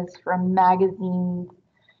images from magazines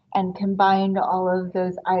and combined all of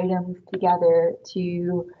those items together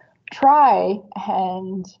to try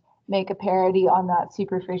and make a parody on that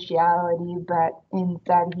superficiality, but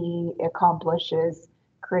instead he accomplishes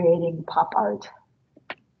creating pop art.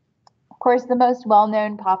 Of course, the most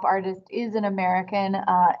well-known pop artist is an American,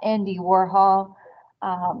 Andy Warhol.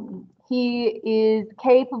 He is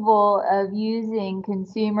capable of using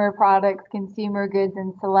consumer products, consumer goods,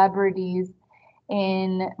 and celebrities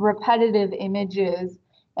in repetitive images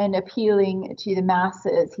and appealing to the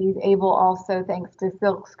masses. He's able also, thanks to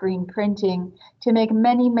silkscreen printing, to make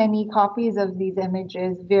many, many copies of these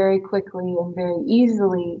images very quickly and very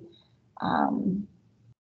easily.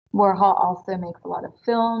 Warhol also makes a lot of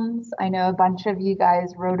films. I know a bunch of you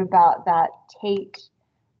guys wrote about that Tate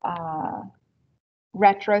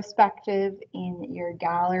retrospective in your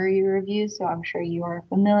gallery review, so I'm sure you are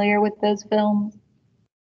familiar with those films.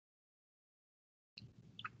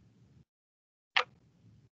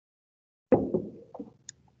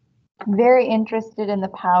 Very interested in the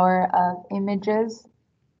power of images.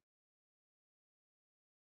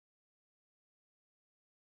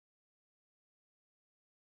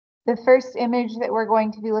 The first image that we're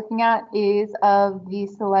going to be looking at is of the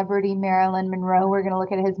celebrity Marilyn Monroe. We're going to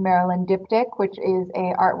look at his Marilyn diptych, which is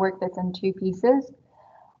a artwork that's in two pieces.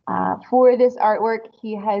 For this artwork,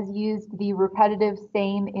 he has used the repetitive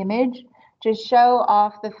same image to show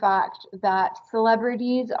off the fact that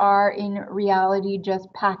celebrities are in reality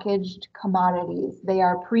just packaged commodities. They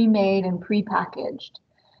are pre-made and pre-packaged.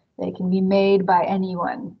 They can be made by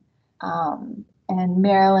anyone. And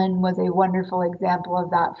Marilyn was a wonderful example of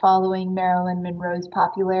that. Following Marilyn Monroe's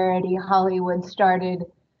popularity, Hollywood started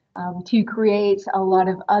to create a lot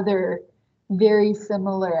of other very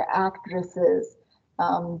similar actresses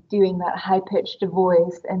doing that high-pitched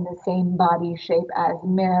voice and the same body shape as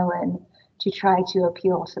Marilyn to try to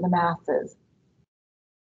appeal to the masses.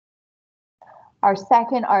 Our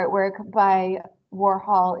second artwork by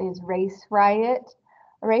Warhol is Race Riot.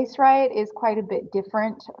 Race Riot is quite a bit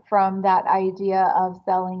different from that idea of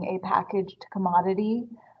selling a packaged commodity.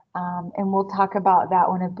 And we'll talk about that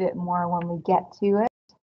one a bit more when we get to it.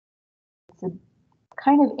 It's a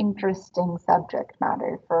kind of interesting subject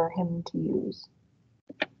matter for him to use.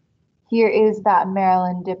 Here is that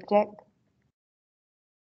Marilyn diptych,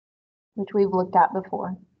 which we've looked at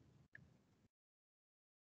before.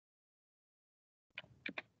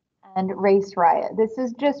 And Race Riot. This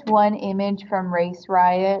is just one image from Race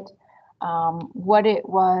Riot. What it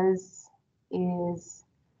was is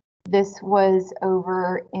this was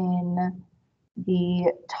over in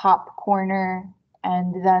the top corner,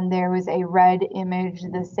 and then there was a red image,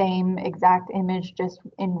 the same exact image, just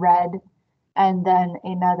in red, and then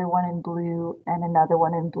another one in blue and another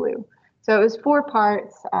one in blue. So it was 4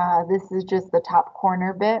 parts. This is just the top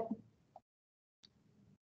corner bit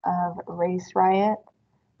of Race Riot.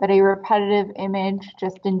 But a repetitive image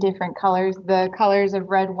just in different colors. The colors of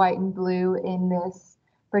red, white, and blue in this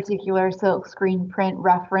particular silkscreen print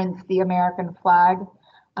reference the American flag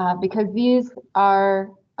because these are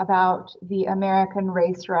about the American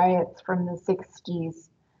race riots from the 60s.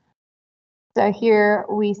 So here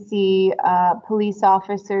we see police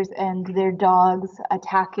officers and their dogs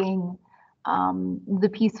attacking the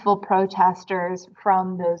peaceful protesters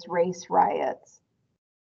from those race riots.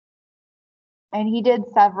 And he did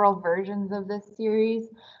several versions of this series.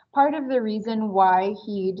 Part of the reason why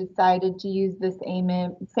he decided to use this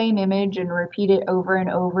same image and repeat it over and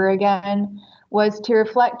over again was to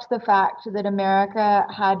reflect the fact that America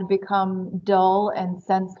had become dull and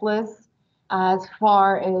senseless as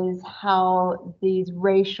far as how these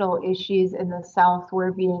racial issues in the South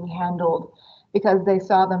were being handled, because they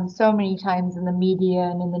saw them so many times in the media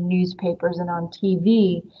and in the newspapers and on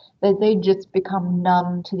TV that they just become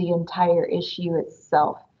numb to the entire issue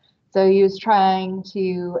itself. So he was trying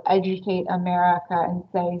to educate America and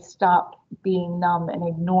say, stop being numb and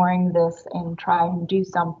ignoring this and try and do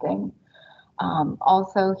something.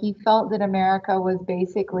 Also, he felt that America was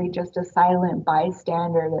basically just a silent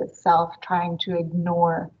bystander itself, trying to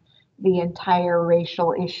ignore the entire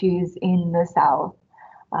racial issues in the South,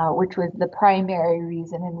 which was the primary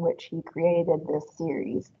reason in which he created this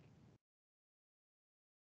series.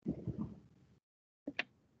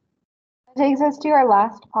 That takes us to our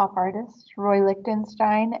last pop artist, Roy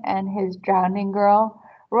Lichtenstein and his Drowning Girl.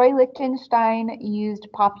 Roy Lichtenstein used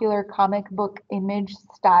popular comic book image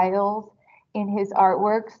styles in his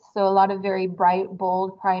artworks, so a lot of very bright,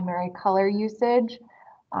 bold primary color usage.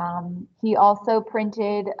 He also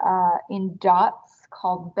printed in dots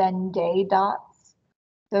called Ben Day dots,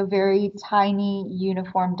 so very tiny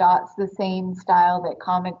uniform dots, the same style that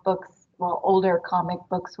comic books, well, older comic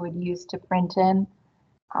books would use to print in.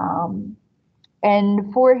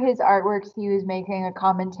 And for his artworks, he was making a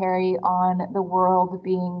commentary on the world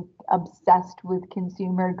being obsessed with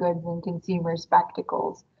consumer goods and consumer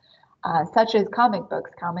spectacles, such as comic books.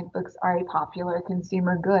 Comic books are a popular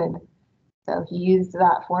consumer good. So he used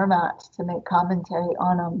that format to make commentary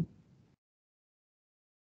on them.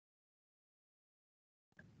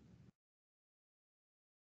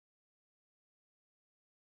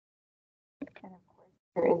 And of course,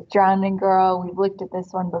 there is Drowning Girl. We've looked at this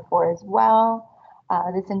one before as well.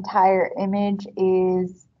 This entire image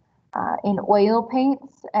is in oil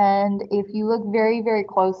paints. And if you look very, very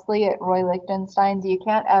closely at Roy Lichtenstein's, you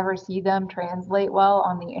can't ever see them translate well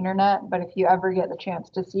on the internet, but if you ever get the chance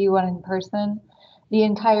to see one in person, the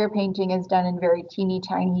entire painting is done in very teeny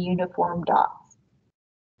tiny uniform dots.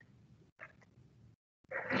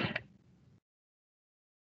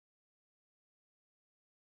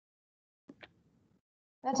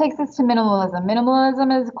 That takes us to minimalism.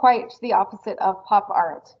 Minimalism is quite the opposite of pop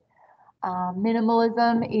art.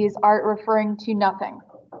 Minimalism is art referring to nothing.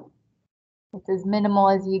 It's as minimal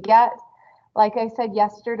as you get. Like I said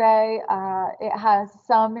yesterday, it has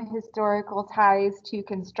some historical ties to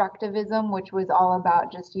constructivism, which was all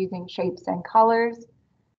about just using shapes and colors.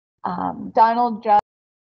 Donald Judd,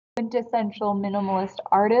 quintessential minimalist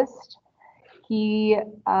artist. He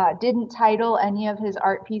didn't title any of his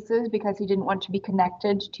art pieces because he didn't want to be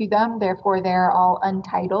connected to them. Therefore, they're all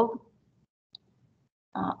untitled.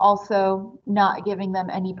 Also, not giving them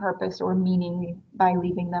any purpose or meaning by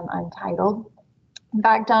leaving them untitled. In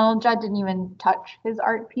fact, Donald Judd didn't even touch his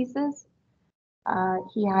art pieces.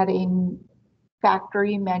 He had a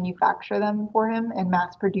factory manufacture them for him and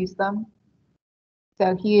mass produce them.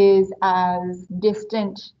 So he is as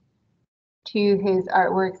distant to his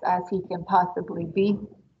artworks as he can possibly be.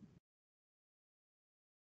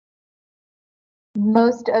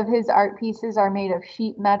 Most of his art pieces are made of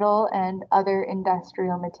sheet metal and other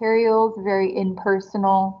industrial materials, very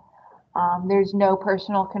impersonal. There's no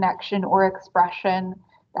personal connection or expression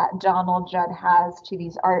that Donald Judd has to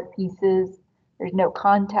these art pieces. There's no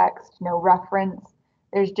context, no reference.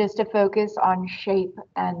 There's just a focus on shape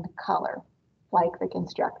and color, like the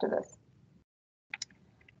constructivists.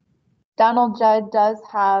 Donald Judd does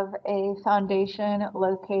have a foundation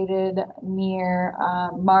located near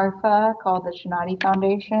Marfa called the Shinati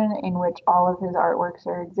Foundation, in which all of his artworks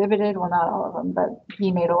are exhibited. Well, not all of them, but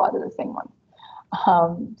he made a lot of the same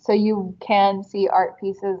ones. So you can see art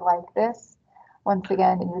pieces like this. Once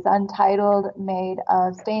again, it is untitled, made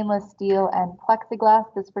of stainless steel and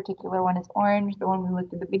plexiglass. This particular one is orange. The one we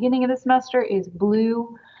looked at the beginning of the semester is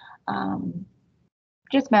blue.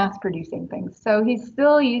 Just mass producing things. So he's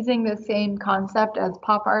still using the same concept as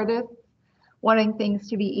pop artists, wanting things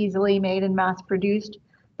to be easily made and mass produced.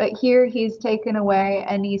 But here he's taken away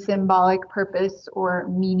any symbolic purpose or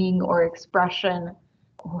meaning or expression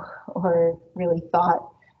or really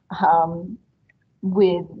thought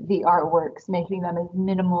with the artworks, making them as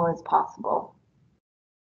minimal as possible.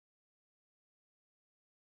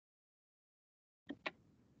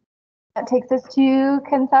 That takes us to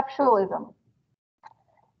conceptualism.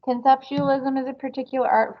 Conceptualism is a particular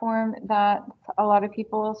art form that a lot of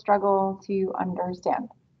people struggle to understand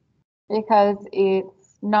because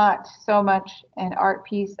it's not so much an art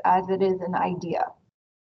piece as it is an idea.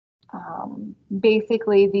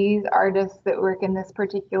 Basically, these artists that work in this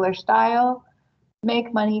particular style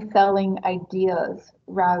make money selling ideas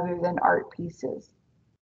rather than art pieces.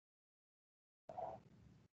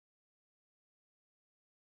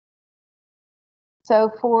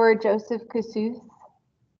 So for Joseph Kosuth,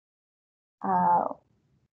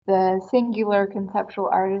 the singular conceptual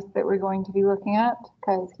artist that we're going to be looking at,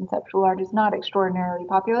 because conceptual art is not extraordinarily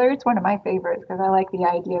popular. It's one of my favorites because I like the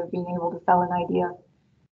idea of being able to sell an idea.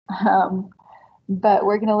 But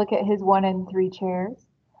we're going to look at his 1 and 3 chairs.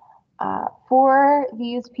 For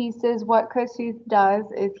these pieces, what Kosuth does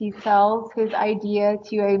is he sells his idea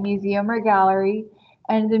to a museum or gallery,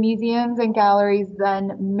 and the museums and galleries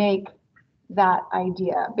then make that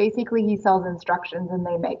idea. Basically, he sells instructions and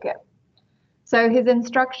they make it. So his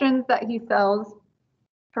instructions that he sells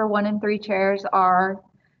for 1 and 3 chairs are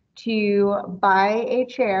to buy a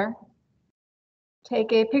chair,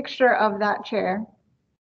 take a picture of that chair,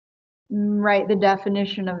 write the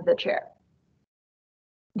definition of the chair.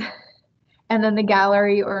 And then the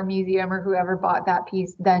gallery or museum or whoever bought that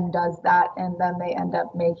piece then does that, and then they end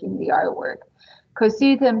up making the artwork.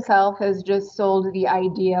 Kosuth himself has just sold the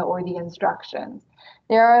idea or the instructions.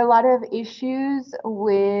 There are a lot of issues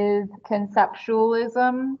with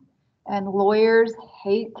conceptualism, and lawyers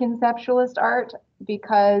hate conceptualist art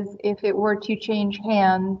because if it were to change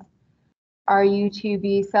hands, are you to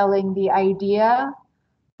be selling the idea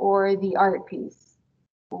or the art piece?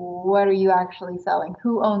 What are you actually selling?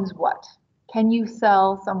 Who owns what? Can you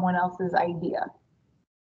sell someone else's idea?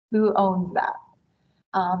 Who owns that?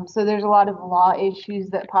 So there's a lot of law issues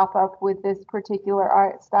that pop up with this particular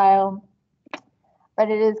art style, but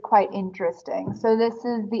it is quite interesting. So this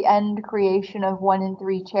is the end creation of 1 and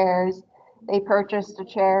 3 chairs. They purchased a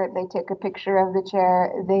chair, they took a picture of the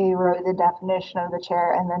chair, they wrote the definition of the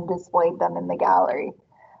chair, and then displayed them in the gallery.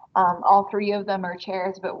 All three of them are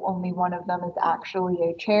chairs, but only one of them is actually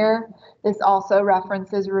a chair. This also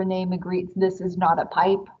references Rene Magritte's "This is not a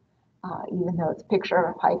pipe." Even though it's a picture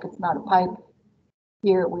of a pipe, it's not a pipe.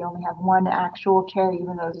 Here we only have one actual chair,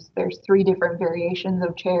 even though there's three different variations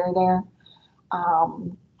of chair there.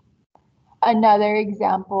 Another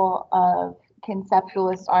example of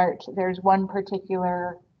conceptualist art, there's one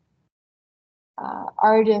particular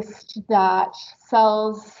artist that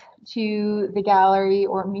sells to the gallery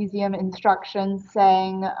or museum instructions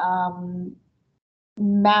saying,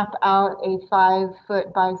 map out a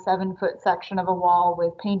 5-foot by 7-foot section of a wall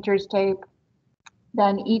with painter's tape.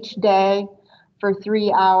 Then each day for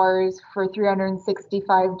 3 hours for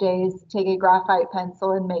 365 days, take a graphite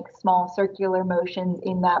pencil and make small circular motions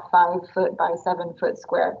in that 5-foot by 7-foot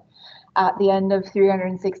square. At the end of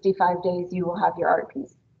 365 days, you will have your art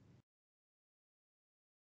piece.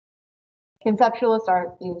 Conceptualist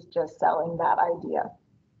art is just selling that idea,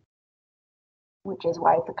 which is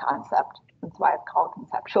why it's a concept. That's why it's called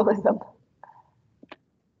conceptualism.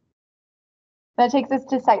 That takes us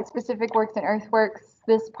to site-specific works and earthworks.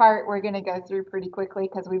 This part we're going to go through pretty quickly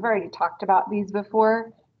because we've already talked about these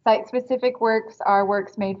before. Site-specific works are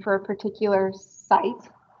works made for a particular site.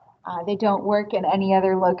 They don't work in any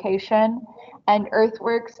other location. And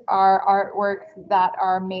earthworks are artworks that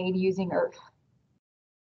are made using earth.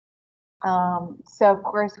 So of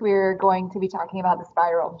course we're going to be talking about the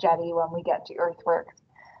spiral jetty when we get to earthworks.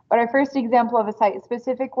 But our first example of a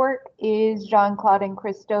site-specific work is Jean-Claude and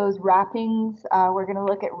Christo's wrappings. We're going to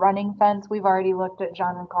look at running fence. We've already looked at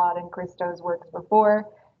Jean-Claude and Christo's works before.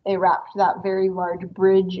 They wrapped that very large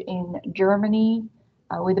bridge in Germany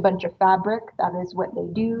with a bunch of fabric. That is what they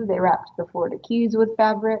do. They wrapped the Florida Keys with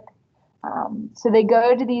fabric. So they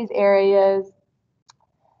go to these areas,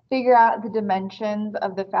 figure out the dimensions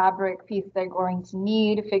of the fabric piece they're going to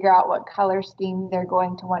need, figure out what color scheme they're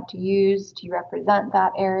going to want to use to represent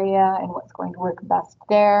that area and what's going to work best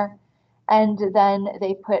there. And then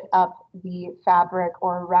they put up the fabric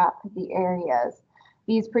or wrap the areas.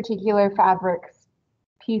 These particular fabrics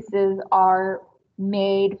pieces are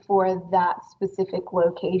made for that specific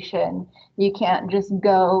location. You can't just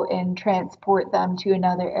go and transport them to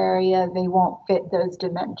another area. They won't fit those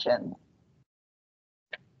dimensions.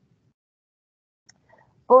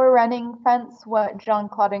 For running fence, what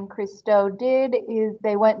Jean-Claude and Christo did is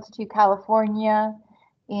they went to California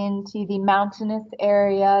into the mountainous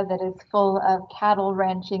area that is full of cattle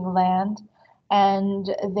ranching land,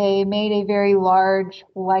 and they made a very large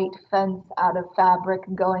white fence out of fabric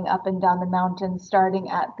going up and down the mountain, starting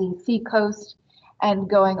at the seacoast and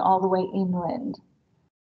going all the way inland.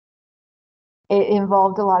 It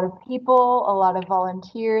involved a lot of people, a lot of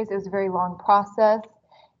volunteers. It was a very long process.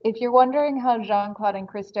 If you're wondering how Jean-Claude and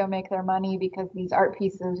Christo make their money, because these art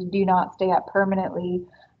pieces do not stay up permanently,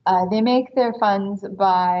 they make their funds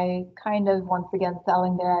by kind of, once again,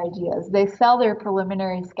 selling their ideas. They sell their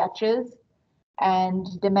preliminary sketches and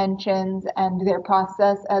dimensions and their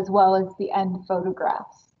process, as well as the end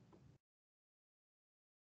photographs.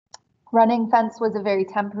 Running fence was a very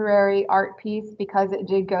temporary art piece because it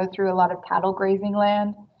did go through a lot of cattle grazing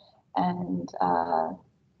land, and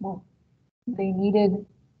well, they needed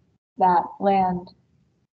that land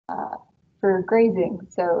for grazing,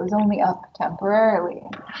 so it was only up temporarily.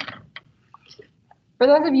 For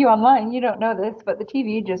those of you online, you don't know this, but the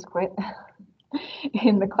TV just quit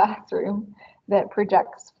in the classroom that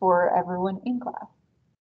projects for everyone in class.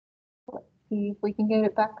 Let's see if we can get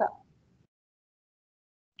it back up.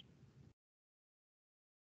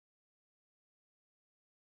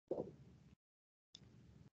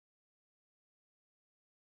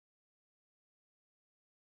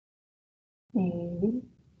 Maybe.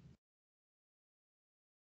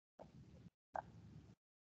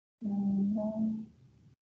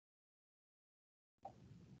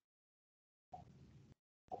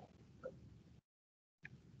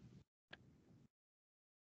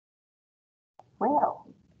 Well,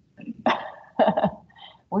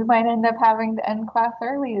 we might end up having to end class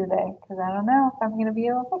early today because I don't know if I'm going to be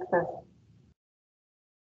able to fix this.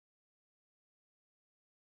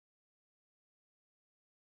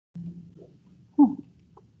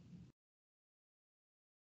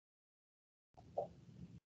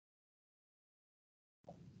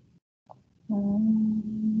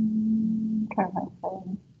 Try my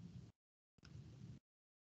phone.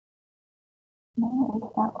 No,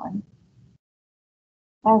 it's that one.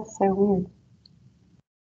 That's so weird.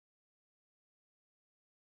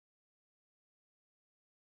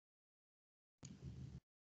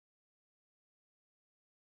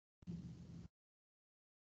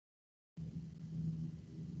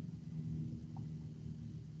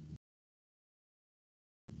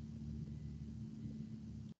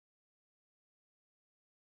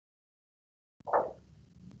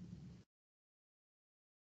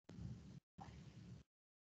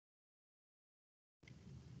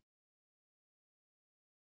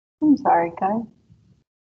 I'm sorry, guys.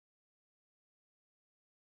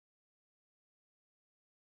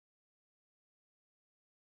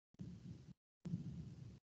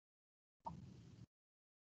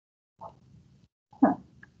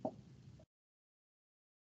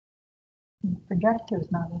 The projector's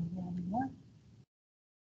not in here anymore.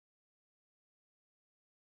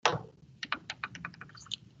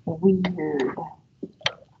 Weird.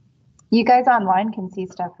 You guys online can see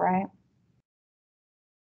stuff, right?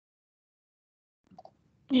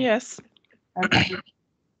 Yes. Okay.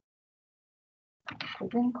 Because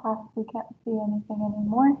in class we can't see anything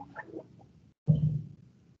anymore.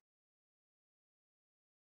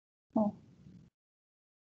 Oh.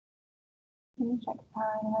 Let me check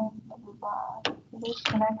time. Blah, blah, blah. It is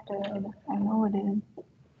connected. I know it is.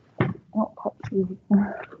 Don't put you.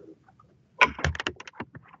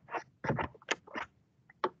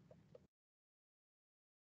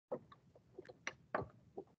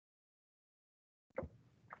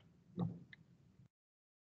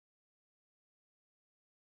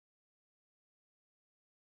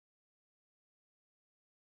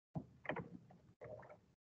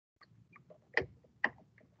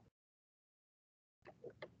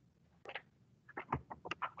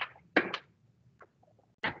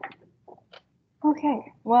 Okay,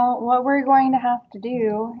 well, what we're going to have to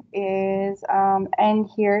do is end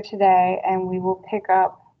here today, and we will pick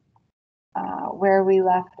up where we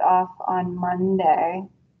left off on Monday,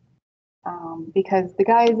 because the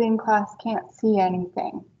guys in class can't see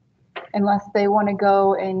anything unless they want to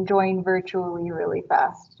go and join virtually really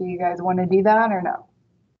fast. Do you guys want to do that or no?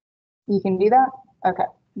 You can do that? Okay,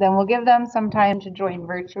 then we'll give them some time to join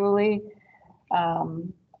virtually.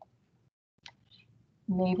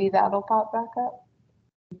 Maybe that'll pop back up.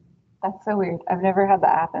 That's so weird. I've never had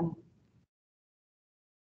that happen.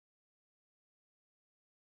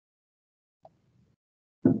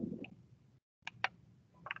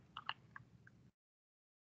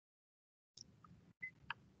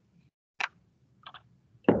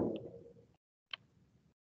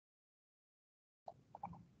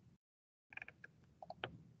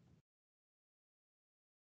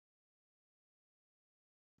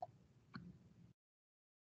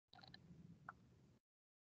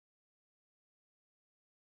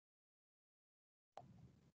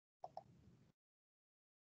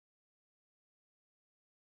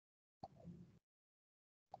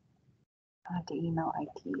 I have to email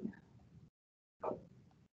IT.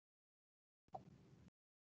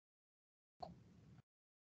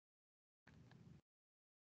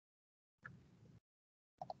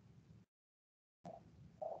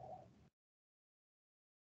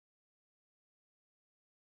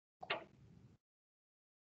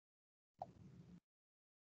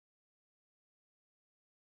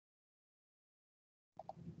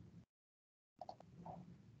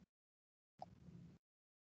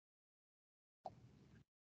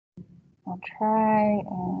 I'll try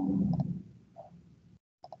and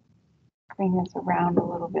bring this around a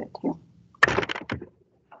little bit too.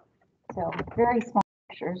 So very small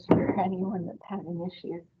pictures for anyone that's having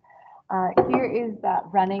issues. Here is that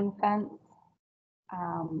running fence,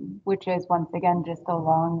 which is once again just a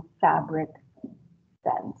long fabric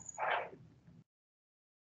fence.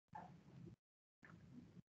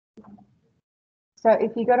 So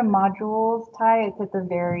if you go to modules, Ty, it's at the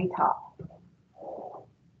very top.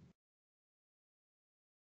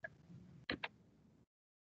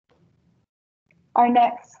 Our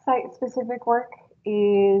next site-specific work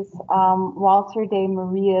is Walter de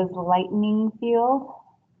Maria's lightning field.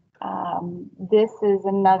 This is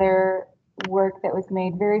another work that was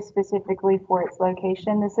made very specifically for its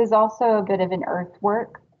location. This is also a bit of an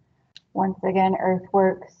earthwork. Once again,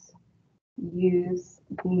 earthworks use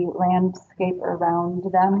the landscape around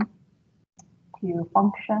them to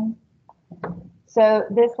function. So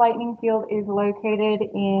this lightning field is located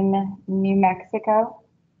in New Mexico.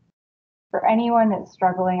 For anyone that's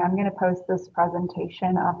struggling, I'm going to post this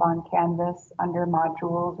presentation up on Canvas under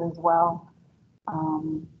modules as well,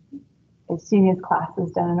 as soon as class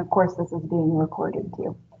is done. And of course, this is being recorded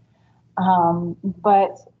too.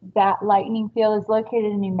 But that lightning field is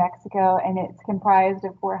located in New Mexico, and it's comprised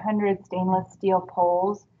of 400 stainless steel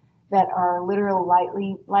poles that are literal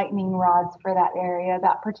lightning rods for that area.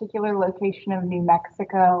 That particular location of New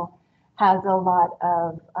Mexico has a lot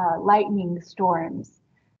of lightning storms.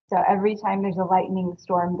 So every time there's a lightning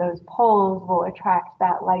storm, those poles will attract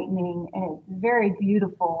that lightning, and it's very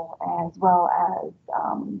beautiful as well as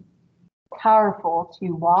powerful to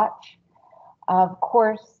watch. Of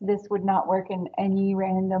course, this would not work in any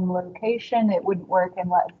random location. It wouldn't work in,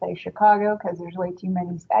 let's say, Chicago, because there's way too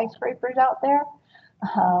many skyscrapers out there.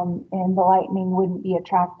 and the lightning wouldn't be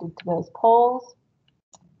attracted to those poles.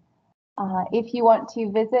 If you want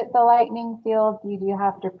to visit the lightning field, you do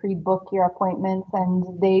have to pre-book your appointments,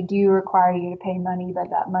 and they do require you to pay money, but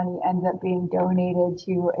that money ends up being donated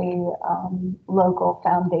to a local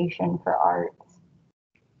foundation for arts.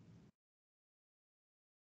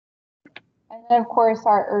 And then, of course,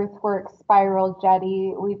 our earthwork spiral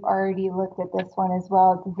jetty. We've already looked at this one as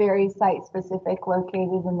well. It's very site-specific,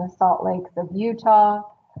 located in the Salt Lakes of Utah.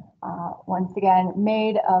 Once again,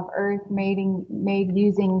 made of earth, made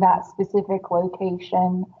using that specific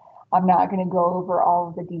location. I'm not going to go over all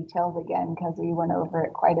of the details again because we went over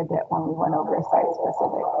it quite a bit when we went over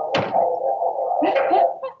site-specific.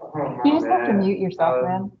 You just have to mute yourself,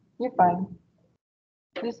 man. You're fine.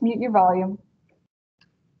 Just mute your volume.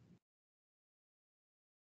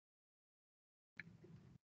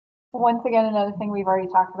 Once again, another thing we've already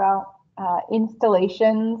talked about,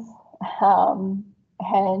 installations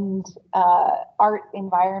and art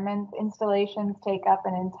environments. Installations take up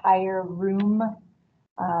an entire room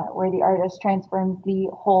where the artist transforms the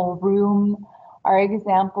whole room. Our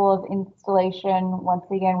example of installation, once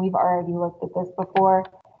again, we've already looked at this before,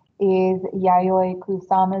 is Yayoi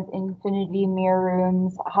Kusama's Infinity Mirror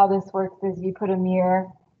Rooms. How this works is you put a mirror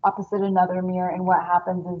opposite another mirror, and what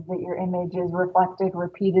happens is that your image is reflected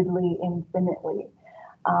repeatedly infinitely,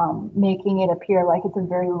 making it appear like it's a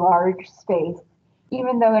very large space,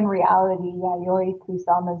 even though in reality, Yayoi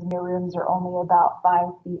Kusama's mirror rooms are only about 5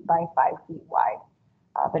 feet by 5 feet wide,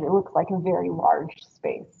 but it looks like a very large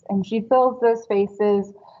space. And she fills those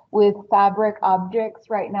spaces with fabric objects.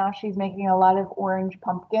 Right now, she's making a lot of orange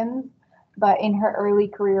pumpkins, but in her early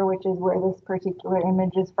career, which is where this particular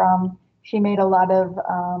image is from, she made a lot of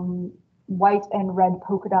white and red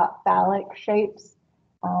polka dot phallic shapes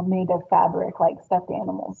made of fabric, like stuffed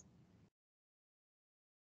animals.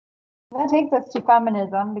 That takes us to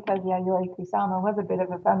feminism, because Yayoi Kusama was a bit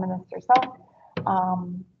of a feminist herself.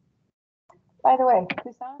 By the way,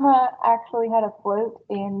 Kusama actually had a float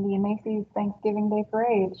in the Macy's Thanksgiving Day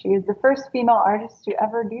Parade. She is the first female artist to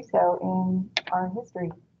ever do so in our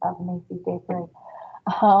history of Macy's Day Parade.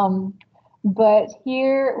 But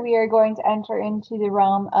here we are going to enter into the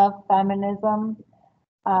realm of feminism.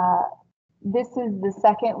 This is the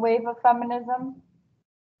second wave of feminism,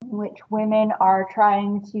 in which women are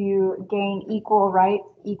trying to gain equal rights,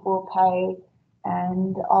 equal pay,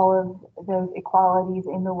 and all of those equalities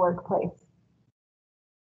in the workplace,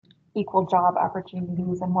 equal job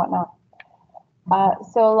opportunities and whatnot.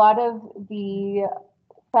 So a lot of the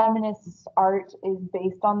feminist art is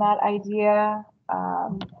based on that idea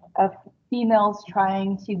of females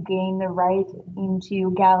trying to gain the right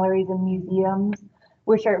into galleries and museums,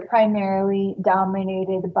 which are primarily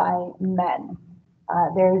dominated by men.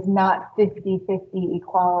 There's not 50-50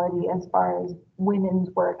 equality as far as women's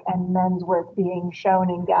work and men's work being shown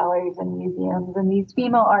in galleries and museums. And these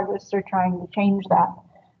female artists are trying to change that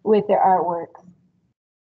with their artworks.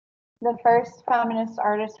 The first feminist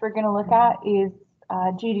artist we're going to look at is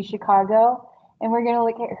Judy Chicago, and we're going to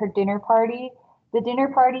look at her Dinner Party. The Dinner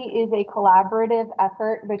Party is a collaborative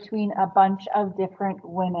effort between a bunch of different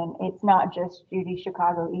women. It's not just Judy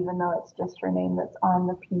Chicago, even though it's just her name that's on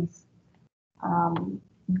the piece.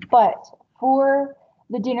 But for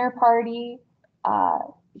the Dinner Party,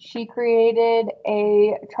 she created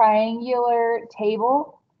a triangular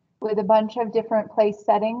table with a bunch of different place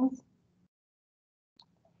settings.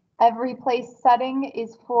 Every place setting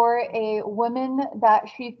is for a woman that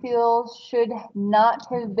she feels should not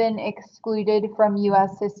have been excluded from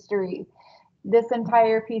U.S. history. This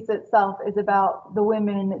entire piece itself is about the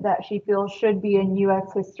women that she feels should be in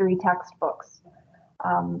U.S. history textbooks,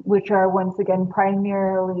 which are once again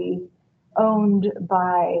primarily owned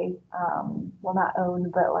by, well, not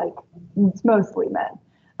owned, but like it's mostly men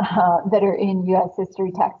that are in U.S.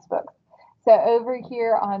 history textbooks. So over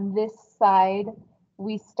here on this side,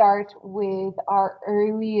 we start with our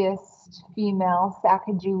earliest female,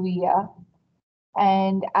 Sacagawea,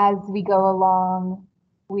 and as we go along,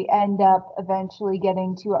 we end up eventually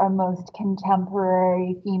getting to our most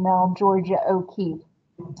contemporary female, Georgia O'Keeffe.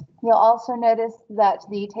 You'll also notice that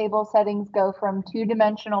the table settings go from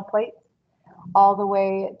 2-dimensional plates all the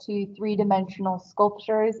way to 3-dimensional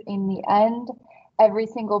sculptures in the end. Every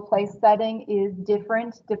single place setting is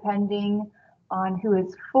different depending on who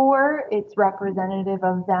it's for. It's representative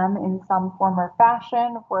of them in some form or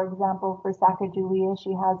fashion. For example, for Sacagawea,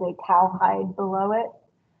 she has a cowhide below it.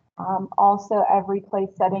 Also, every place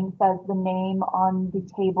setting says the name on the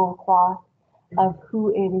tablecloth of who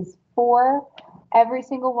it is for. Every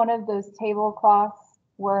single one of those tablecloths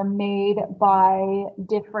were made by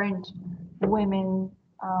different women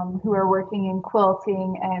who are working in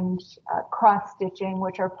quilting and cross-stitching,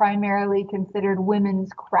 which are primarily considered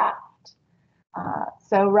women's craft.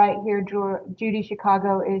 So right here, Judy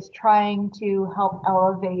Chicago is trying to help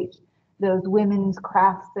elevate those women's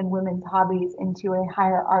crafts and women's hobbies into a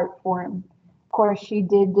higher art form. Of course, she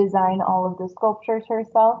did design all of the sculptures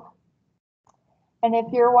herself. And if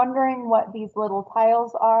you're wondering what these little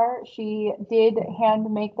tiles are, she did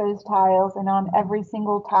hand make those tiles, and on every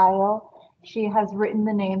single tile, she has written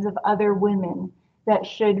the names of other women that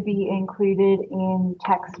should be included in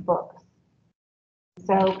textbooks.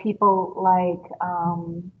 So people like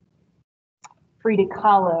Frida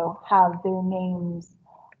Kahlo have their names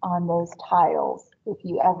on those tiles if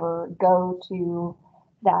you ever go to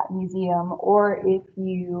that museum, or if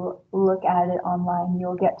you look at it online,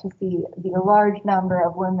 you'll get to see the large number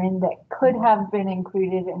of women that could have been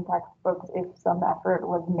included in textbooks if some effort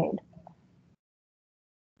was made.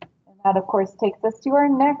 And that, of course, takes us to our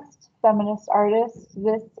next feminist artist.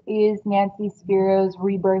 This is Nancy Spiro's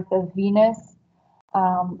Rebirth of Venus.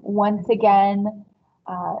 Once again,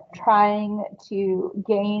 trying to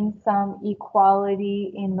gain some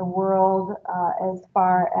equality in the world as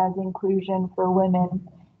far as inclusion for women.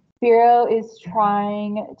 Spiro is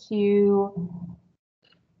trying to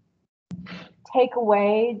take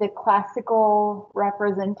away the classical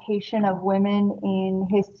representation of women in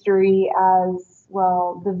history as,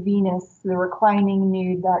 well, the Venus, the reclining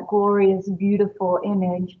nude, that glorious, beautiful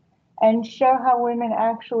image, and show how women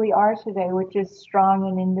actually are today, which is strong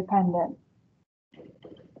and independent.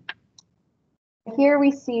 Here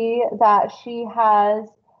we see that she has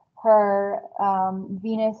her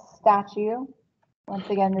Venus statue. Once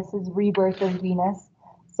again, this is Rebirth of Venus.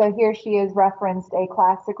 So here she has referenced a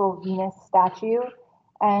classical Venus statue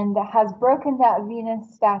and has broken that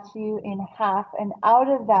Venus statue in half. And out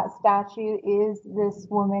of that statue is this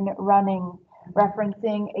woman running,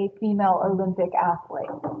 referencing a female Olympic athlete.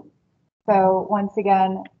 So once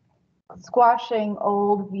again, squashing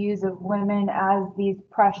old views of women as these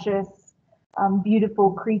precious,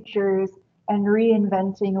 beautiful creatures, and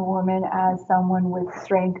reinventing a woman as someone with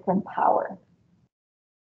strength and power.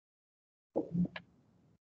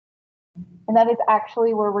 And that is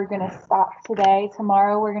actually where we're going to stop today.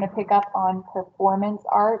 Tomorrow we're going to pick up on performance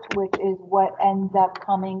art, which is what ends up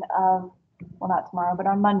coming of, well, not tomorrow, but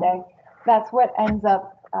on Monday. That's what ends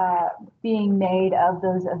up being made of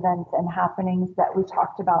those events and happenings that we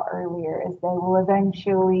talked about earlier, is they will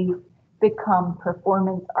eventually become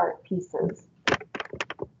performance art pieces.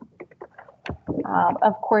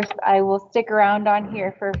 Of course, I will stick around on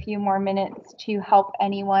here for a few more minutes to help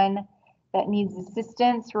anyone that needs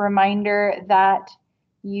assistance. Reminder that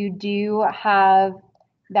you do have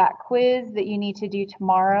that quiz that you need to do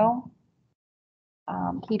tomorrow.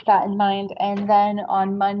 Keep that in mind. And then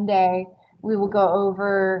on Monday, we will go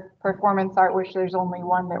over performance art, which there's only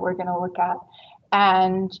one that we're going to look at,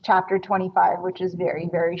 and chapter 25, which is very,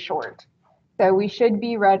 very short. So we should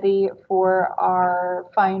be ready for our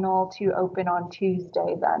final to open on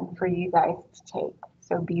Tuesday then for you guys to take.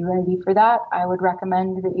 So be ready for that. I would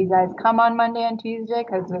recommend that you guys come on Monday and Tuesday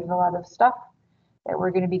because there's a lot of stuff that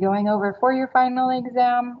we're going to be going over for your final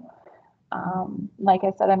exam. Like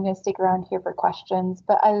I said, I'm going to stick around here for questions.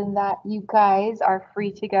 But other than that, you guys are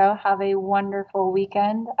free to go. Have a wonderful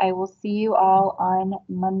weekend. I will see you all on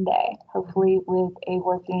Monday, hopefully with a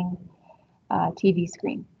working TV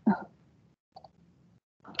screen.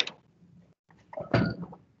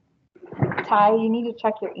 Ty, you need to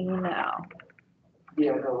check your email.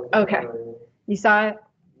 Yeah, no. Okay. You saw it?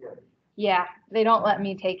 Yeah. Yeah, they don't let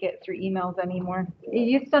me take it through emails anymore. It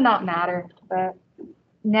used to not matter, but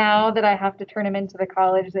now that I have to turn them into the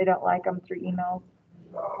college, they don't like them through emails.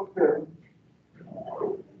 Okay.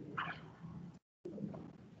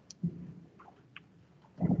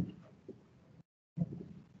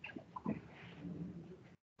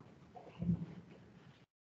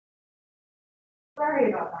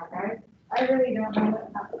 Sorry about that, guys. I really don't know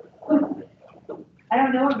what happened. I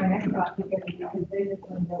don't know what my next class is going to be because they just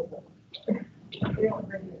don't know it. They don't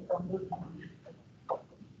bring it from this one.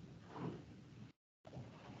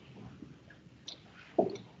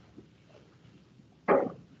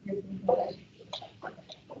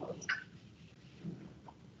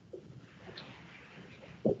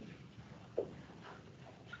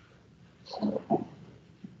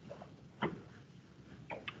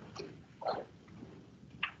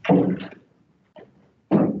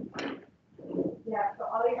 Yeah, so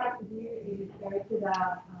all you have to do is go to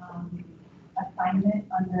that assignment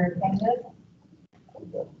under Canvas.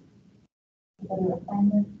 Go to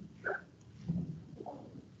assignment.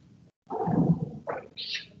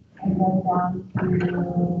 And go down to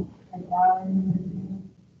an hour.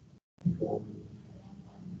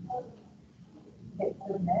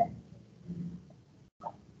 submit.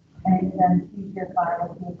 And then choose your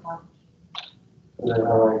file to attach. And then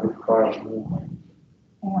how I just file.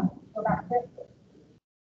 Hang on, go back to it.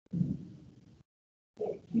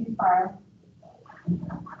 Okay, choose file.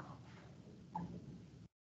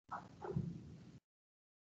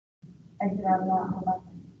 Exit out of that, go back.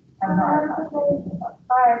 I'm not.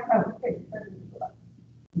 Five, oh, okay.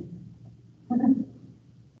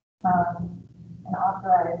 And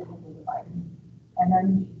authorize the device. And then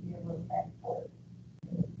you should be able to transport.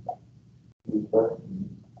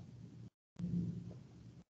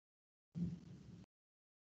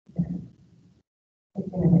 It's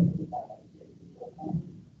gonna make you that.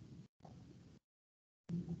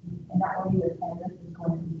 And that will be the canvas is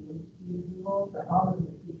going to be usable for all of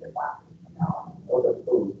the future classes from now on. Oh, that's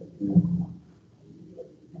cool. It's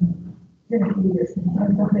gonna be years,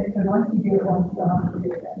 because once you do it once, you don't have to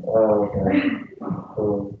do it again. Oh, okay.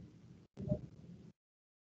 So,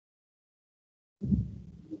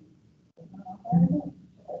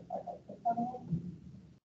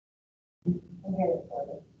 And get it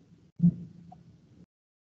started.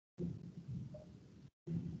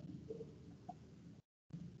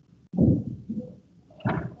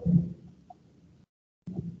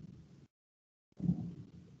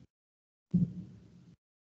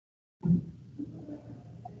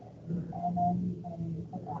 And then you can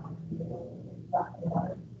put that on.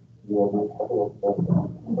 yeah,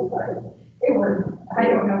 that's It was, I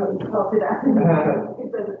don't know what it's called to that.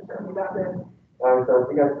 It doesn't show me that then. so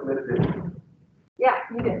we got submitted it. Yeah,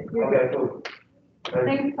 you did. You're Okay, good. cool.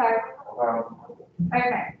 Thanks, Clark.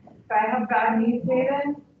 Okay, so I have bad news,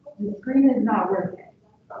 David. The screen is not working.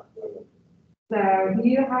 So do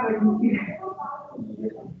you have a computer?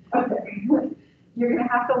 Okay. You're gonna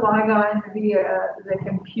have to log on via the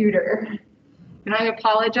computer. And I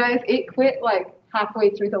apologize, it quit like halfway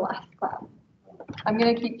through the last class. I'm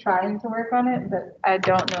gonna keep trying to work on it, but I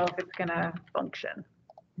don't know if it's gonna function.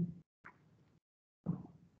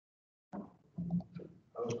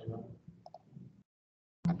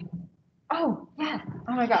 Oh, yes.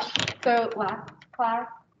 Oh my gosh. So last class,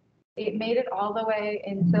 it made it all the way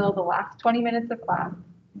until the last 20 minutes of class.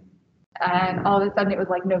 And all of a sudden it was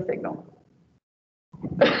like no signal.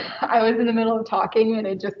 I was in the middle of talking and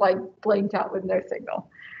it just like blanked out with no signal.